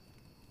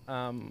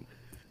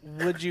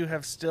 would you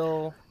have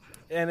still?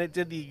 And it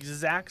did the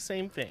exact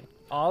same thing.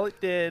 All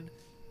it did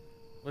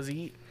was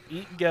eat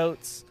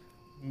goats.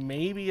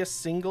 Maybe a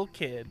single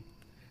kid.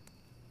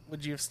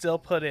 Would you have still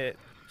put it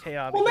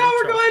chaotic? Well, now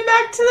we're going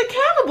back to the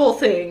cannibal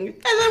thing,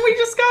 and then we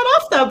just got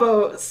off that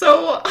boat.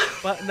 So,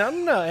 but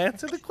no.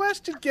 Answer the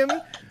question,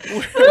 Kimmy.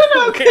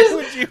 No,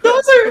 because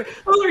those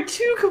are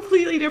 2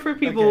 completely different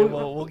people. Okay,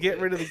 well, we'll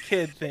get rid of the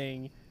kid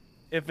thing.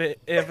 if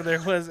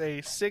there was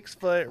a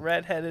 6-foot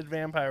redheaded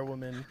vampire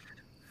woman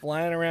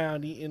flying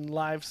around eating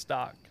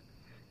livestock,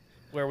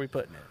 where are we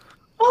putting it?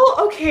 Well,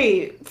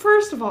 okay,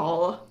 first of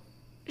all,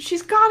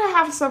 she's got to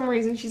have some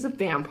reason she's a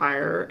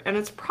vampire, and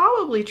it's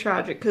probably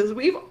tragic because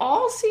we've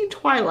all seen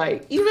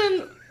Twilight.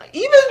 Even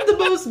the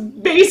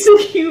most basic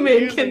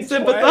human can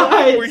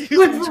sympathize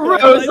with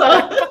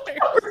Rosa.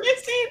 We're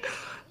using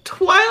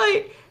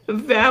Twilight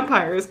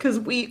vampires because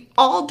we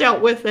all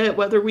dealt with it,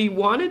 whether we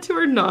wanted to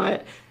or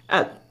not,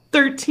 at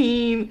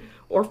 13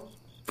 or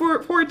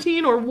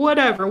 14 or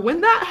whatever.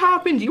 When that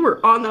happened, you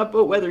were on that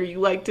boat whether you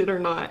liked it or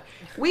not.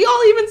 We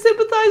all even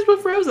sympathized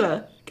with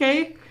Rosa,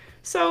 okay?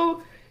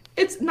 So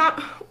it's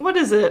not, what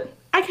is it?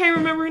 I can't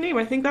remember her name.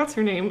 I think that's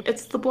her name.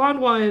 It's the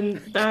blonde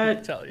one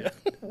that Tell you.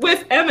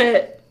 with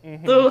Emmett,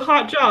 the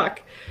hot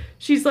jock.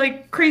 She's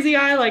like crazy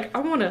eye, like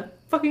I want to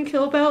fucking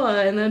kill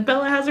Bella, and then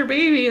Bella has her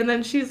baby, and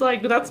then she's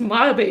like, that's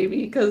my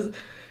baby because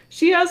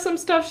she has some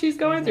stuff she's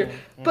going through.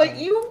 But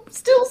you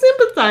still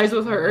sympathize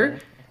with her.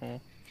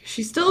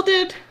 She still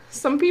did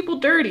some people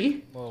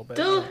dirty. A little bit.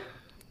 Still,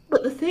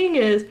 but the thing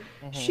is,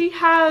 she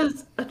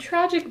has a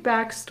tragic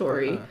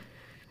backstory.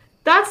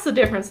 That's the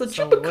difference. The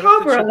So what if the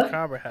Chupacabra.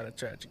 Chupacabra had a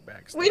tragic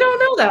backstory? We don't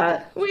know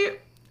that.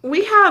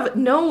 We have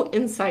no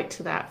insight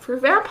to that. For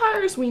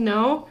vampires, we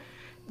know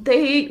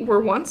they were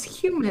once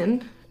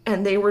human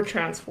and they were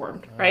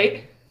transformed,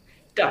 right?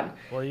 Done.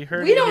 Well, you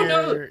heard We it don't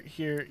know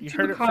here. You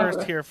heard it first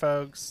Chupacabra. here,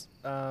 folks.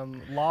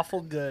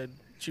 Lawful good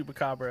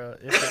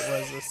Chupacabra if it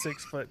was a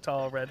 6-foot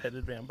tall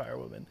redheaded vampire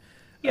woman.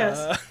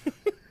 Yes.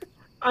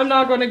 I'm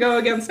not going to go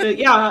against it.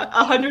 Yeah,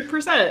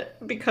 100%.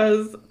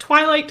 Because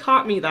Twilight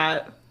taught me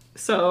that.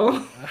 So.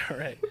 All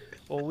right.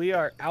 Well, we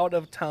are out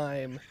of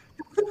time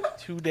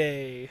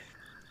today.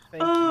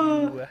 Thank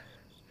you.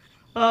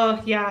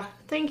 Yeah.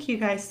 Thank you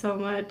guys so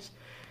much.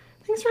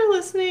 Thanks for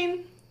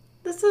listening.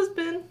 This has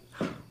been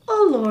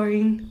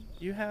alluring.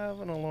 You have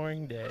an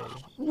alluring day.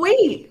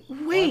 Wait.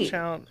 Watch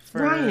out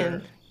for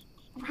Ryan.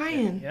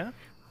 Yeah.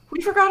 We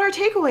forgot our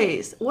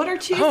takeaways. What are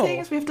two Oh.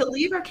 things we have to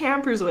leave our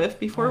campers with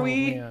before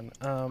we Man.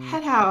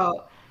 head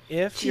out?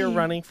 If you're Gee.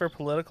 running for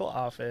political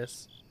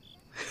office,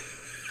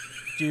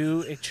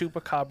 do a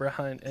Chupacabra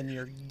hunt and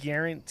you're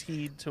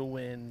guaranteed to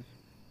win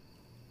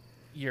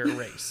your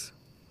race.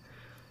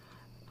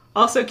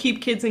 Also,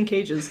 keep kids in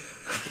cages.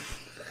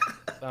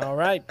 All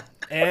right.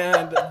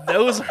 And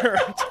those are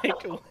our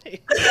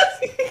takeaways.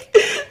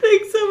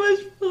 Thanks so much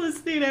for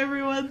listening,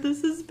 everyone.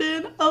 This has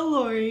been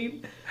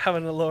alluring. Have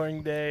an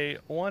alluring day.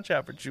 Watch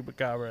out for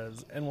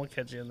Chupacabras, and we'll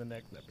catch you in the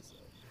next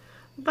episode.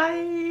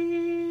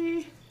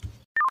 Bye.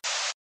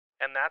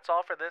 And that's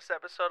all for this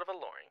episode of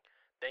Alluring.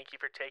 Thank you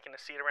for taking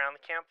a seat around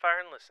the campfire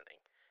and listening.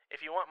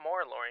 If you want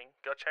more Alluring,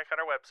 go check out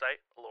our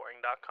website,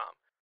 alluring.com.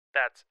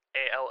 That's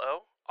ALOREING.com.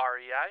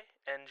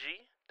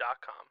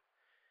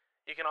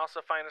 You can also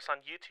find us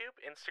on YouTube,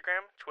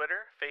 Instagram,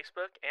 Twitter,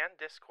 Facebook, and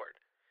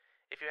Discord.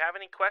 If you have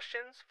any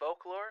questions,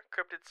 folklore,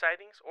 cryptid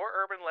sightings, or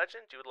urban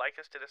legend you would like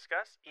us to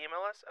discuss,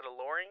 email us at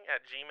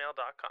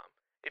alluring@gmail.com.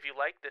 If you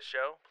like this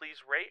show,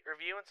 please rate,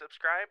 review, and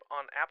subscribe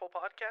on Apple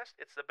Podcast.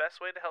 It's the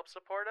best way to help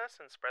support us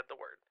and spread the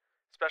word.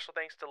 Special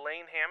thanks to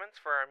Lane Hammonds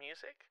for our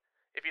music.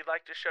 If you'd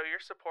like to show your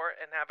support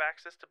and have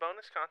access to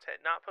bonus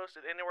content not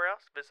posted anywhere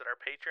else, visit our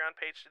Patreon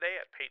page today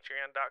at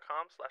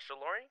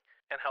patreon.com/alluring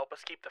and help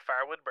us keep the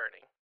firewood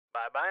burning.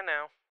 Bye-bye now.